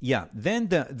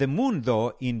the moon,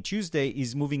 though, in Tuesday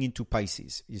is moving into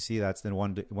Pisces. You see, that's the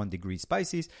 1 degree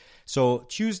Pisces. So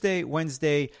Tuesday,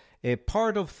 Wednesday,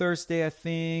 part of Thursday, I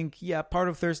think. Yeah, part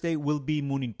of Thursday will be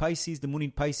moon in Pisces. The moon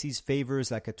in Pisces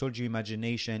favors, like I told you,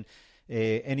 imagination,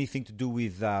 anything to do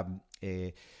with...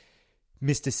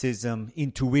 mysticism,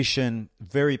 intuition,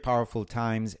 very powerful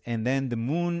times. And then the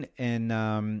moon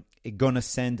and gonna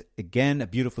send again a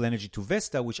beautiful energy to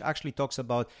Vesta, which actually talks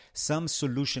about some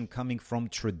solution coming from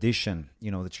tradition. You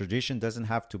know, the tradition doesn't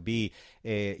have to be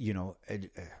a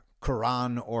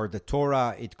Quran or the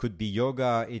Torah. It could be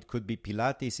yoga, it could be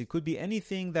Pilates, it could be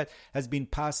anything that has been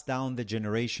passed down the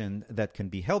generation that can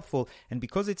be helpful. And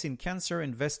because it's in Cancer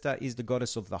and Vesta is the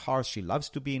goddess of the hearth, she loves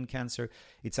to be in Cancer,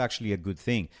 it's actually a good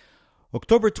thing.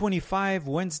 October 25,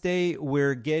 Wednesday,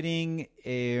 we're getting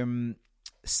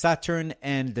Saturn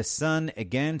and the Sun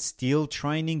again still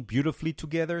trining beautifully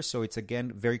together. So it's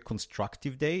again very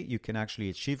constructive day. You can actually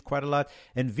achieve quite a lot.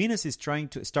 And Venus is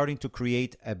starting to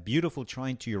create a beautiful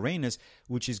trine to Uranus,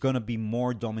 which is going to be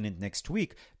more dominant next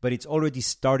week. But it's already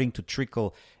starting to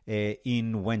trickle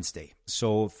in Wednesday.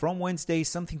 So from Wednesday,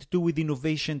 something to do with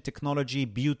innovation, technology,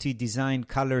 beauty, design,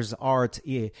 colors, art,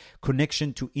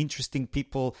 connection to interesting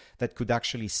people that could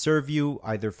actually serve you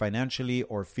either financially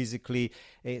or physically.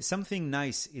 Something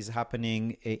nice is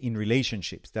happening in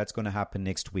relationships. That's going to happen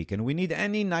next week. And we need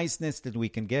any niceness that we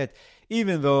can get,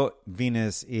 even though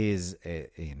Venus is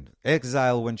in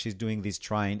exile when she's doing this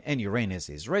trine and Uranus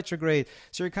is retrograde.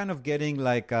 So you're kind of getting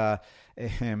like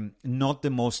not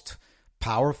the most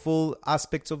powerful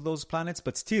aspects of those planets,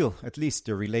 but still, at least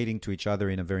they're relating to each other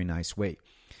in a very nice way.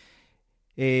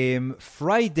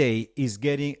 Thursday,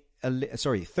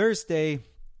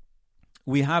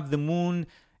 we have the moon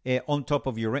on top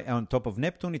of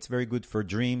Neptune. It's very good for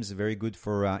dreams, very good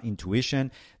for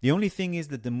intuition. The only thing is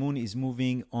that the moon is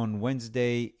moving on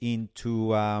Wednesday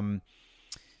into... on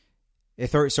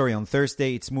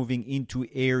Thursday, it's moving into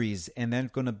Aries, and then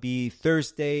it's going to be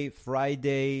Thursday,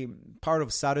 Friday, part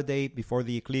of Saturday before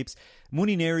the eclipse. Moon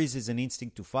in Aries is an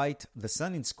instinct to fight. The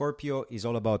Sun in Scorpio is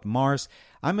all about Mars.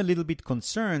 I'm a little bit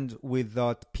concerned with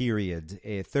that period,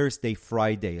 Thursday,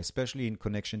 Friday, especially in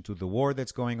connection to the war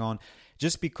that's going on,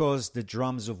 just because the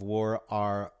drums of war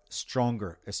are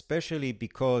stronger, especially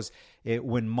because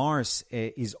when Mars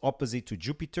is opposite to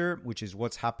Jupiter, which is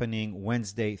what's happening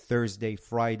Wednesday, Thursday,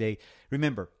 Friday.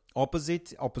 Remember,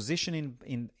 opposition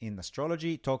in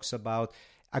astrology talks about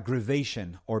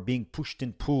aggravation or being pushed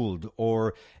and pulled,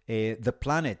 or the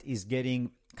planet is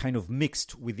getting kind of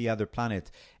mixed with the other planet.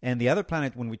 And the other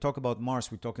planet, when we talk about Mars,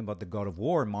 we're talking about the god of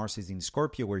war. Mars is in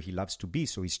Scorpio, where he loves to be,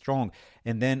 so he's strong.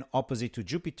 And then opposite to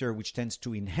Jupiter, which tends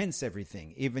to enhance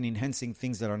everything, even enhancing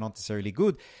things that are not necessarily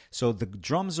good. So the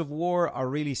drums of war are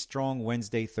really strong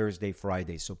Wednesday, Thursday,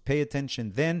 Friday. So pay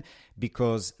attention then,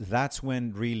 because that's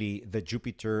when really the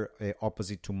Jupiter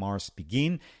opposite to Mars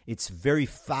begin. It's very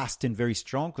fast and very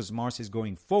strong because Mars is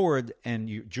going forward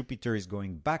and Jupiter is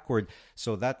going backward.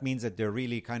 So that means that they're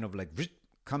really kind of like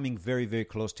coming very, very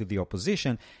close to the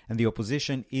opposition. And the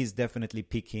opposition is definitely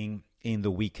peaking in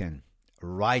the weekend,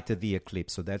 right at the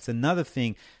eclipse. So that's another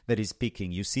thing that is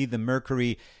peaking. You see the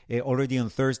Mercury already on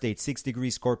Thursday, it's 6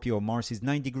 degrees Scorpio. Mars is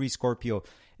 9 degrees Scorpio.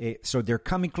 So they're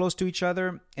coming close to each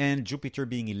other. And Jupiter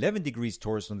being 11 degrees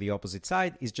Taurus on the opposite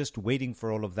side is just waiting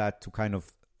for all of that to kind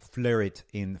of flare it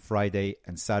in Friday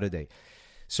and Saturday.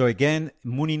 So again,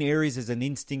 Moon in Aries is an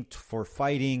instinct for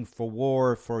fighting, for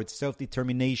war, for its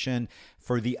self-determination,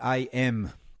 for the I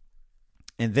am.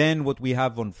 And then what we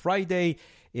have on Friday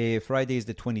is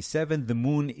the 27th. The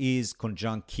moon is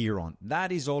conjunct Chiron.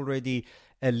 That is already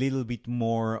a little bit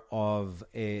more of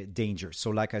a danger. So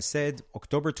like I said,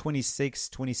 October 26,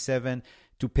 27,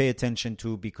 to pay attention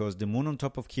to, because the moon on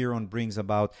top of Chiron brings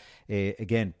about,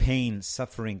 again, pain,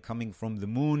 suffering coming from the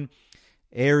moon.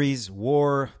 Aries,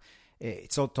 war.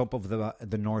 It's on top of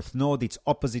the North Node. It's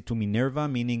opposite to Minerva,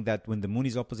 meaning that when the moon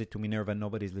is opposite to Minerva,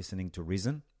 nobody's listening to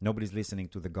reason. Nobody's listening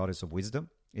to the goddess of wisdom.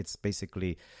 It's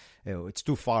basically, it's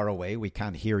too far away. We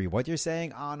can't hear you. What you're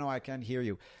saying? Oh, no, I can't hear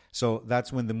you. So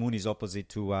that's when the moon is opposite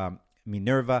to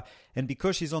Minerva. And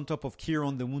because she's on top of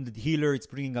Chiron, the wounded healer, it's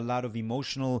bringing a lot of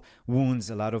emotional wounds,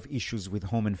 a lot of issues with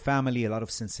home and family, a lot of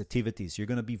sensitivities. You're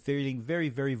going to be feeling very,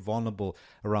 very vulnerable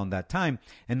around that time.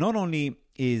 And not only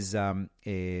is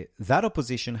that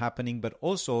opposition happening, but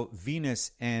also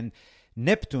Venus and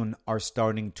Neptune are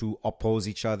starting to oppose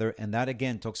each other. And that,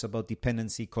 again, talks about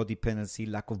dependency,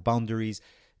 codependency, lack of boundaries.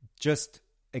 Just,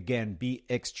 again, be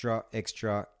extra,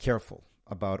 extra careful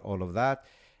about all of that.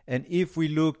 And if we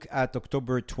look at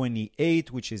October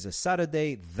 28th, which is a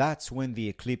Saturday, that's when the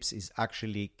eclipse is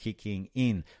actually kicking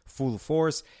in full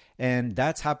force. And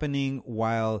that's happening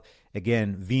while,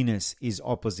 again, Venus is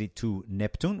opposite to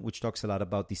Neptune, which talks a lot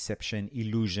about deception,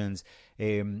 illusions.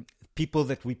 People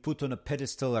that we put on a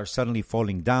pedestal are suddenly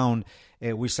falling down.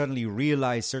 We suddenly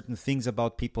realize certain things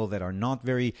about people that are not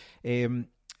very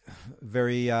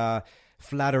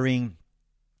flattering.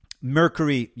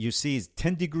 Mercury, you see, is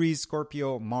 10 degrees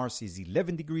Scorpio. Mars is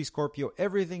 11 degrees Scorpio.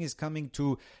 Everything is coming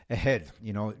to a head.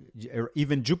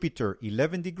 Even Jupiter,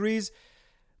 11 degrees.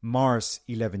 Mars,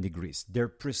 11 degrees. They're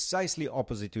precisely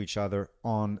opposite to each other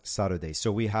on Saturday.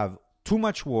 So we have too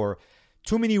much war,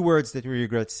 too many words that we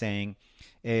regret saying.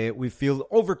 We feel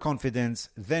overconfidence.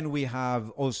 Then we have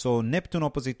also Neptune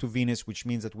opposite to Venus, which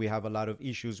means that we have a lot of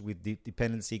issues with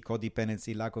dependency,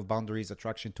 codependency, lack of boundaries,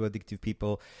 attraction to addictive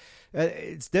people.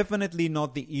 It's definitely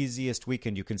not the easiest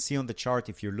weekend. You can see on the chart,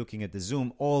 if you're looking at the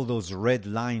Zoom, all those red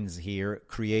lines here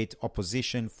create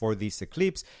opposition for this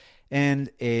eclipse.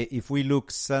 And if we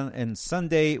look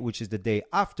Sunday, which is the day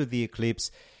after the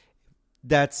eclipse,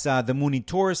 that's the moon in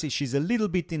Taurus. She's a little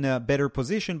bit in a better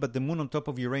position, but the moon on top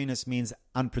of Uranus means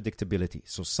unpredictability.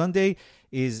 So Sunday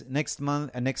is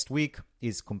next week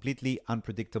is completely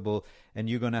unpredictable, and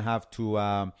you're going to have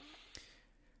to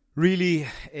really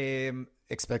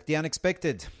expect the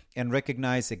unexpected and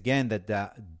recognize again that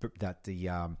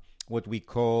the what we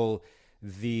call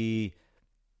the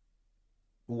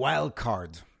wild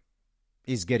card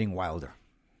is getting wilder,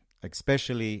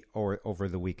 especially over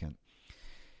the weekend.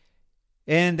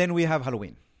 And then we have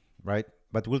Halloween, right?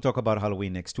 But we'll talk about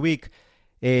Halloween next week.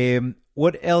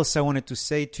 What else I wanted to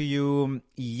say to you?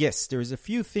 Yes, there's a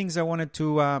few things I wanted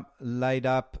to light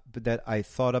up that I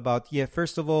thought about. Yeah,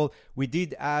 first of all, we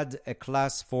did add a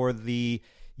class for the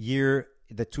year,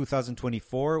 the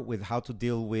 2024, with how to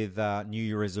deal with New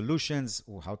Year resolutions,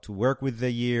 or how to work with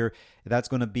the year. That's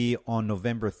going to be on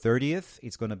November 30th.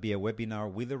 It's going to be a webinar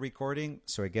with a recording.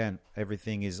 So again,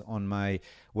 everything is on my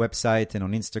website and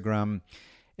on Instagram.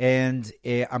 And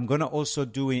I'm going to also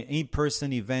do an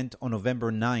in-person event on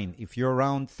November 9. If you're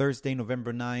around Thursday,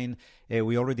 November 9,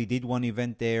 we already did one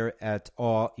event there at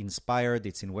Awe Inspired.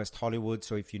 It's in West Hollywood.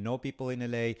 So if you know people in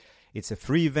LA, it's a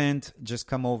free event. Just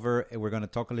come over. We're going to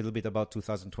talk a little bit about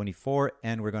 2024,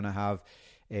 and we're going to have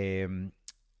a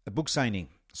book signing.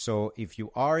 So if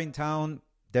you are in town,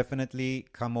 definitely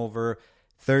come over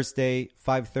Thursday,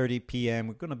 5:30 p.m.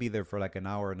 We're going to be there for like an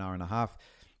hour and a half.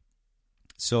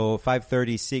 So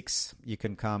 5:36, you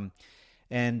can come.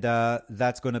 And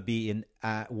that's going to be in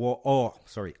Awe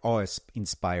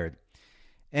Inspired.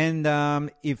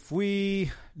 And if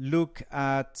we look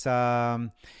at,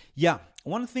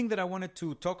 one thing that I wanted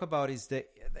to talk about is that,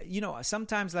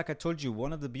 sometimes, like I told you,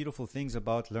 one of the beautiful things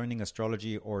about learning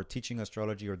astrology or teaching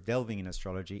astrology or delving in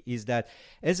astrology is that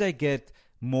as I get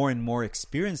more and more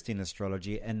experienced in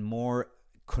astrology and more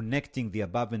connecting the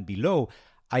above and below,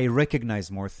 I recognize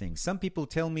more things. Some people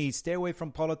tell me, stay away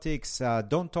from politics,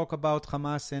 don't talk about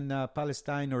Hamas and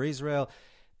Palestine or Israel.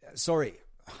 Sorry,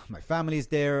 my family is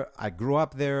there. I grew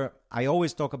up there. I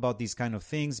always talk about these kind of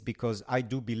things because I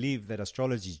do believe that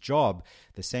astrology's job,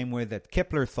 the same way that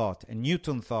Kepler thought and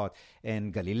Newton thought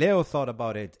and Galileo thought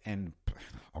about it and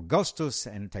Augustus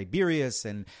and Tiberius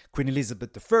and Queen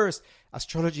Elizabeth I,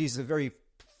 astrology is a very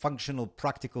functional,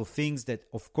 practical things that,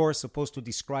 of course, supposed to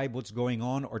describe what's going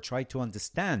on or try to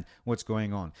understand what's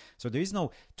going on. So there is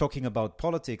no talking about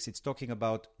politics. It's talking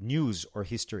about news or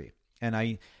history. And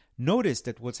I noticed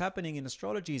that what's happening in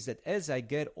astrology is that as I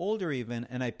get older even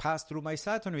and I pass through my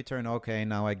Saturn return, okay,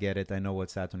 now I get it. I know what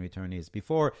Saturn return is.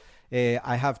 Before,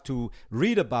 I have to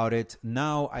read about it.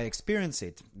 Now I experience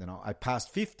it. I passed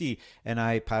 50 and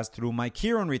I passed through my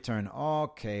Chiron return.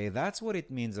 Okay, that's what it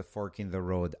means, a fork in the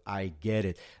road. I get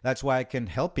it. That's why I can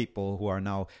help people who are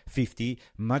now 50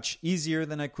 much easier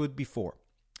than I could before.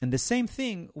 And the same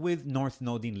thing with North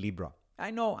Node in Libra. I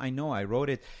know. I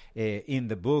wrote it in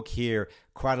the book here,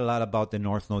 quite a lot about the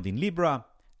North Node in Libra.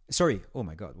 Sorry. Oh,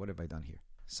 my God. What have I done here?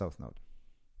 South Node.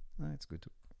 It's good.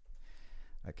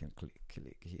 I can click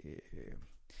here.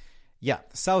 Yeah,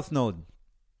 South Node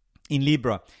in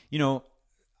Libra.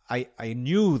 I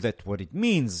knew that what it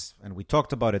means, and we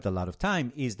talked about it a lot of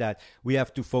time, is that we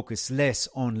have to focus less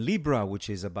on Libra, which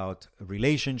is about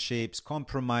relationships,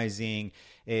 compromising,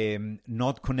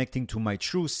 not connecting to my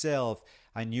true self.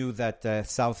 I knew that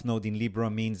South Node in Libra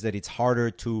means that it's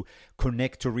harder to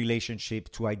connect to relationship,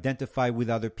 to identify with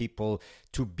other people,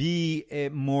 to be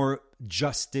more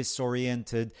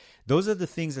justice-oriented. Those are the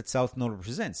things that South Node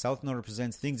represents. South Node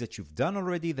represents things that you've done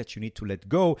already that you need to let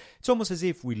go. It's almost as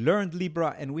if we learned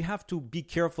Libra and we have to be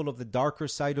careful of the darker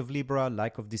side of Libra,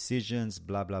 lack of decisions,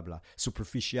 blah, blah, blah,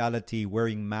 superficiality,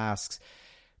 wearing masks.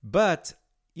 But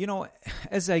you know,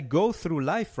 as I go through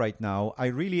life right now, I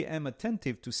really am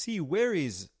attentive to see where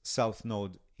is South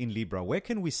Node in Libra. Where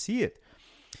can we see it?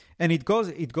 And it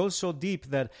goes so deep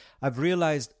that I've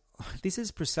realized this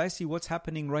is precisely what's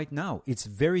happening right now. It's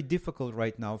very difficult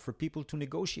right now for people to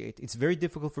negotiate. It's very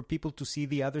difficult for people to see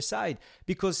the other side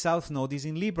because South Node is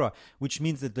in Libra, which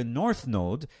means that the North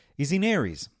Node is in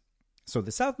Aries. So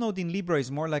the South Node in Libra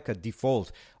is more like a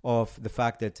default of the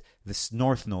fact that this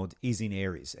North Node is in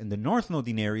Aries. And the North Node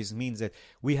in Aries means that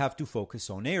we have to focus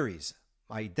on Aries.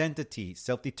 Identity,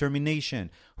 self-determination,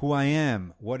 who I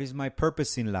am, what is my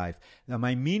purpose in life,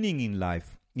 my meaning in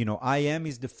life. You know, I am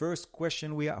is the first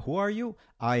question we are. Who are you?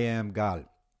 I am Gal.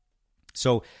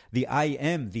 So the I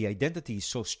am, the identity is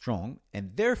so strong,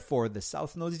 and therefore the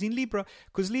South Node is in Libra,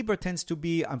 because Libra tends to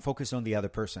be, I'm focused on the other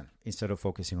person instead of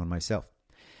focusing on myself.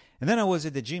 And then I was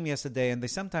at the gym yesterday, and they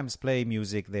sometimes play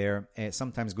music there,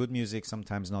 sometimes good music,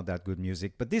 sometimes not that good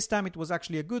music. But this time it was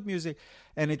actually a good music,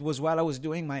 and it was while I was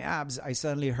doing my abs, I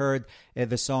suddenly heard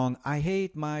the song, I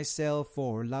Hate Myself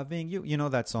for Loving You. You know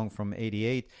that song from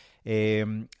 88?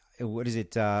 What is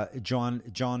it? John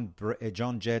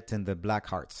Jett and the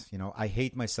Blackhearts. You know, I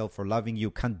hate myself for loving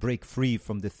you. Can't break free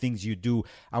from the things you do.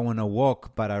 I want to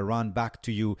walk, but I run back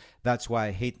to you. That's why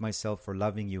I hate myself for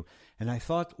loving you. And I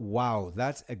thought, wow,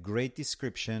 that's a great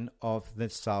description of the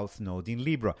South Node in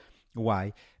Libra.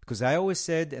 Why? Because I always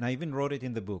said, and I even wrote it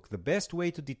in the book, the best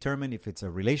way to determine if it's a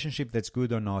relationship that's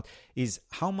good or not is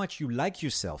how much you like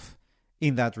yourself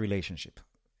in that relationship.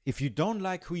 If you don't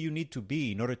like who you need to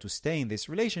be in order to stay in this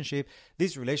relationship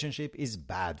is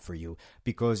bad for you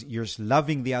because you're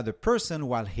loving the other person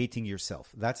while hating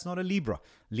yourself. That's not a Libra.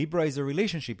 Libra is a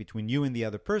relationship between you and the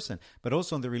other person, but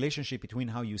also in the relationship between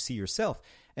how you see yourself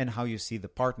and how you see the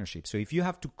partnership. So if you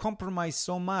have to compromise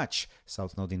so much,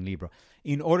 South Node in Libra,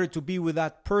 in order to be with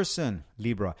that person,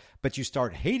 Libra, but you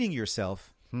start hating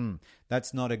yourself,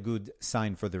 that's not a good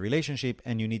sign for the relationship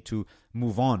and you need to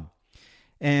move on.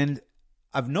 And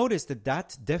I've noticed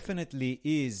that definitely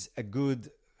is a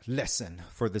good lesson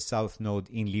for the South Node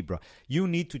in Libra. You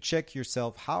need to check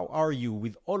yourself. How are you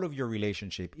with all of your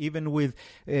relationship, even with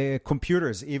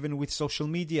computers, even with social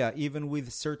media, even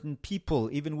with certain people,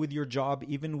 even with your job,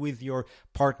 even with your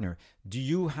partner? Do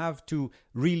you have to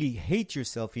really hate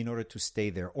yourself in order to stay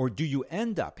there? Or do you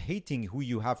end up hating who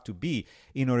you have to be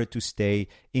in order to stay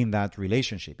in that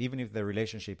relationship, even if the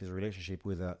relationship is a relationship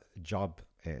with a job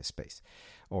space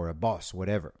or a boss,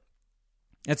 whatever?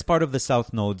 That's part of the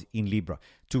South Node in Libra,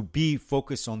 to be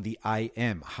focused on the I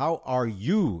am. How are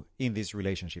you in this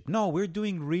relationship? No, we're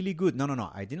doing really good.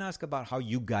 No. I didn't ask about how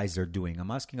you guys are doing.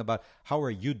 I'm asking about how are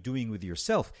you doing with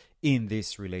yourself in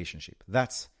this relationship.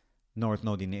 That's North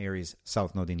Node in Aries,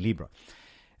 South Node in Libra.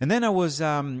 And then I was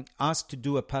asked to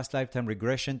do a past lifetime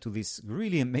regression to this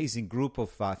really amazing group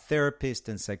of therapists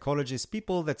and psychologists,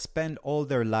 people that spend all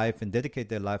their life and dedicate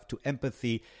their life to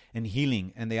empathy and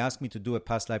healing. And they asked me to do a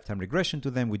past lifetime regression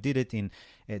to them. We did it in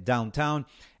downtown.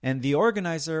 And the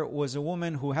organizer was a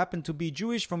woman who happened to be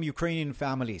Jewish from Ukrainian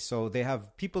family. So they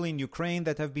have people in Ukraine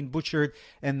that have been butchered,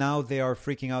 and now they are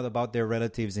freaking out about their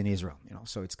relatives in Israel. You know,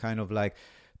 so it's kind of like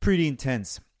pretty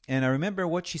intense. And I remember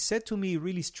what she said to me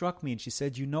really struck me. And she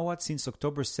said, you know what, since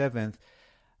October 7th,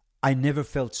 I never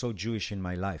felt so Jewish in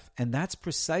my life. And that's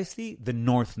precisely the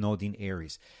North Node in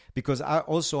Aries. Because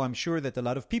I'm sure that a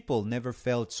lot of people never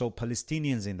felt so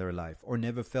Palestinians in their life or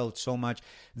never felt so much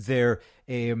their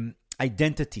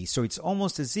identity. So it's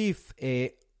almost as if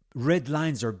red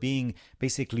lines are being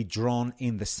basically drawn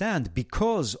in the sand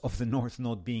because of the North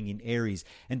Node being in Aries.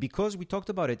 And because we talked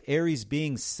about it, Aries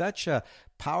being such a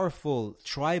powerful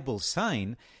tribal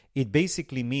sign, it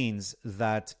basically means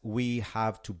that we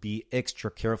have to be extra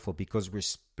careful because we're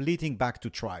splitting back to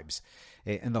tribes.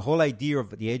 And the whole idea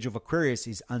of the age of Aquarius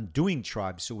is undoing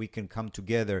tribes so we can come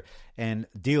together and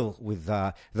deal with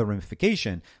the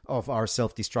ramification of our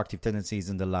self-destructive tendencies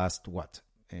in the last,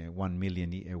 1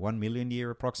 million year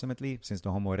approximately since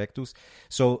the Homo erectus.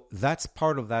 So that's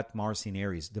part of that Mars in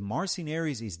Aries. The Mars in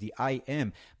Aries is the I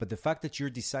am, but the fact that you're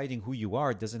deciding who you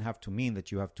are doesn't have to mean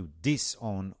that you have to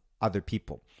disown other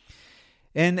people.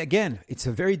 And again, it's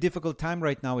a very difficult time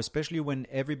right now, especially when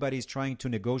everybody's trying to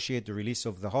negotiate the release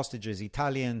of the hostages,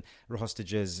 Italian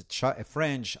hostages,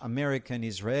 French, American,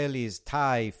 Israelis,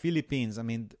 Thai, Philippines. I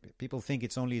mean, people think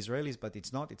it's only Israelis, but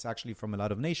it's not. It's actually from a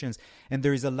lot of nations. And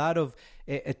there is a lot of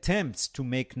attempts to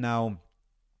make now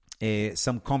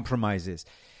some compromises.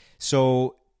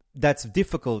 So that's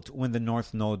difficult when the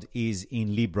North Node is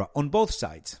in Libra on both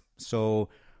sides. So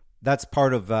that's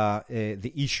part of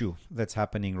the issue that's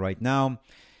happening right now.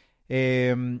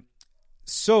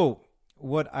 So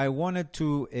what I wanted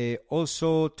to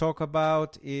also talk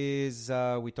about is,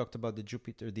 we talked about the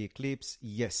Jupiter, the eclipse.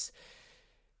 Yes.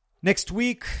 Next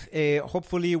week,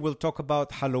 hopefully we'll talk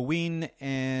about Halloween,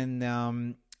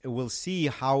 and we'll see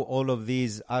how all of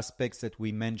these aspects that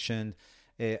we mentioned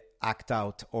act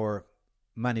out or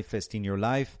manifest in your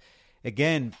life.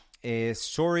 Again,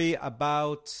 sorry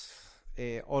about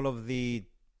all of the,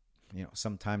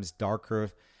 sometimes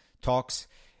darker talks.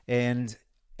 And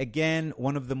again,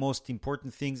 one of the most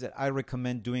important things that I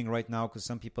recommend doing right now, because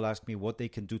some people ask me what they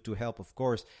can do to help. Of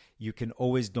course, you can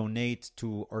always donate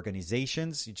to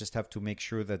organizations. You just have to make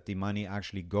sure that the money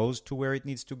actually goes to where it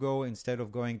needs to go instead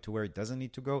of going to where it doesn't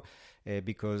need to go.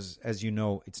 Because as you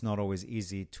know, it's not always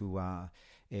easy to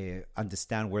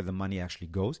understand where the money actually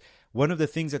goes. One of the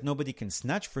things that nobody can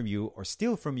snatch from you or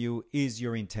steal from you is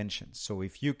your intentions. So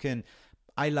if you can,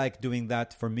 I like doing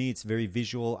that. For me, it's very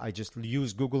visual. I just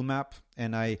use Google Map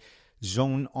and I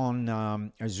zoom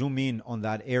in on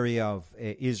that area of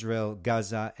Israel,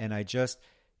 Gaza, and I just,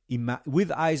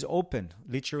 with eyes open,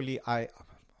 literally I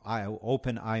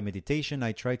open eye meditation.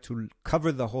 I try to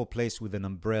cover the whole place with an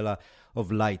umbrella of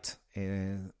light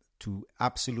to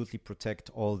absolutely protect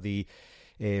all the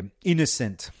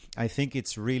innocent. I think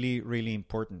it's really, really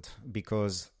important,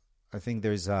 because I think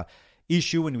there's a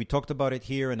issue, and we talked about it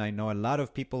here, and I know a lot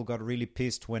of people got really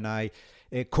pissed when I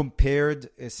compared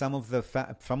some of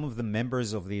the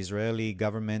members of the Israeli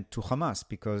government to Hamas,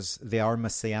 because they are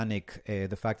messianic.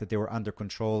 The fact that they were under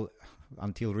control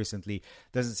until recently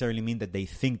doesn't necessarily mean that they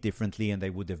think differently and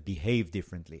they would have behaved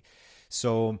differently.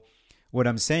 So what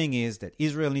I'm saying is that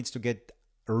Israel needs to get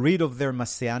rid of their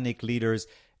messianic leaders,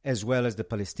 as well as the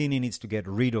Palestinian needs to get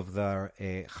rid of their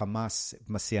Hamas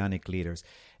messianic leaders.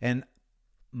 And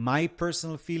my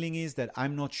personal feeling is that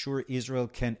I'm not sure Israel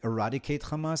can eradicate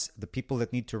Hamas. The people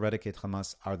that need to eradicate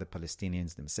Hamas are the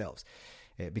Palestinians themselves,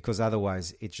 because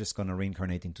otherwise it's just going to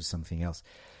reincarnate into something else.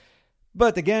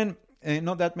 But again,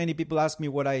 not that many people ask me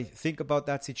what I think about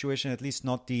that situation, at least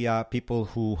not the people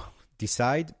who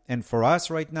decide. And for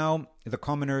us right now, the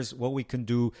commoners, what we can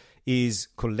do is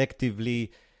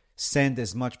collectively send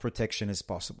as much protection as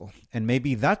possible. And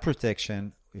maybe that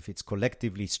protection, if it's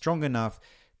collectively strong enough,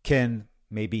 can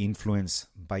maybe influence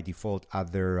by default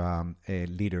other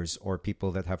leaders or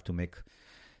people that have to make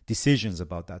decisions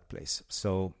about that place.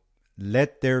 So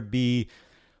let there be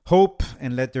hope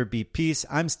and let there be peace.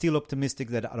 I'm still optimistic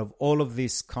that out of all of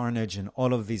this carnage and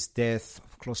all of this death,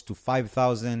 close to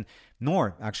 5,000,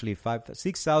 nor actually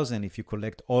 6,000 if you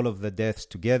collect all of the deaths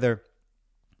together,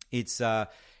 it's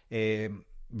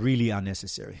really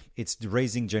unnecessary. It's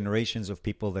raising generations of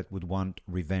people that would want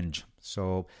revenge.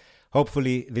 So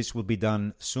hopefully this will be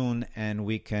done soon, and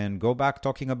we can go back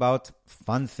talking about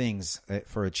fun things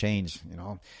for a change.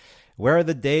 Where are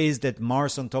the days that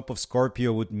Mars on top of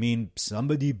Scorpio would mean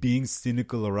somebody being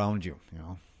cynical around you?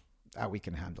 That we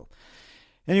can handle.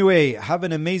 Anyway, have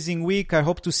an amazing week. I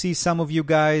hope to see some of you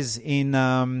guys in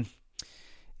the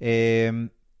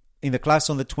class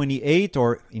on the 28th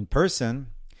or in person.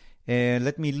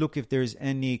 Let me look if there's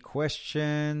any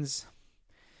questions.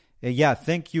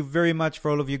 Thank you very much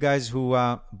for all of you guys who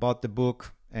bought the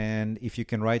book. And if you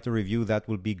can write a review, that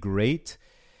will be great.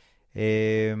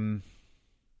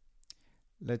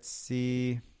 Let's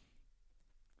see.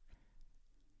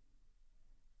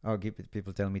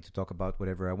 People tell me to talk about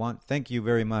whatever I want. Thank you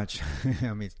very much.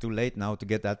 I mean, it's too late now to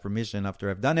get that permission after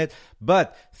I've done it.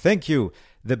 But thank you.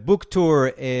 The book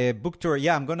tour.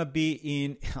 Yeah, I'm going to be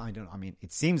in,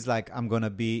 it seems like I'm going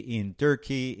to be in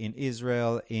Turkey, in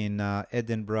Israel, in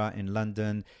Edinburgh, in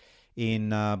London, in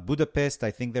Budapest.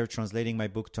 I think they're translating my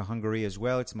book to Hungary as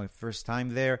well. It's my first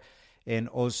time there. And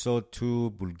also to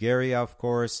Bulgaria, of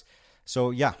course. So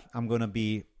yeah, I'm going to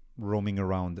be roaming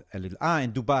around a little.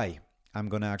 And Dubai. I'm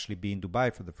going to actually be in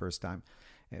Dubai for the first time.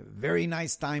 A very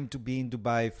nice time to be in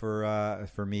Dubai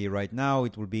for me right now.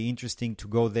 It will be interesting to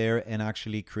go there and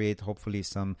actually create, hopefully,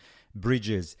 some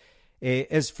bridges.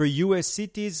 As for U.S.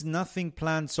 cities, nothing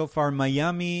planned so far.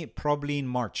 Miami, probably in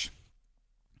March.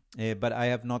 But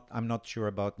I'm not sure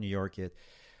about New York yet.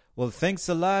 Well, thanks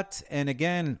a lot. And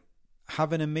again,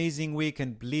 have an amazing week,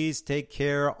 and please take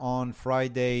care on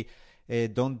Friday.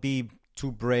 Don't be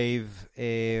too brave.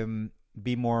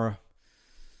 Be more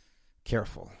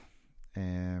careful.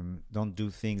 Don't do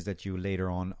things that you later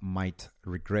on might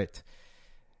regret.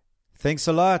 Thanks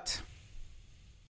a lot.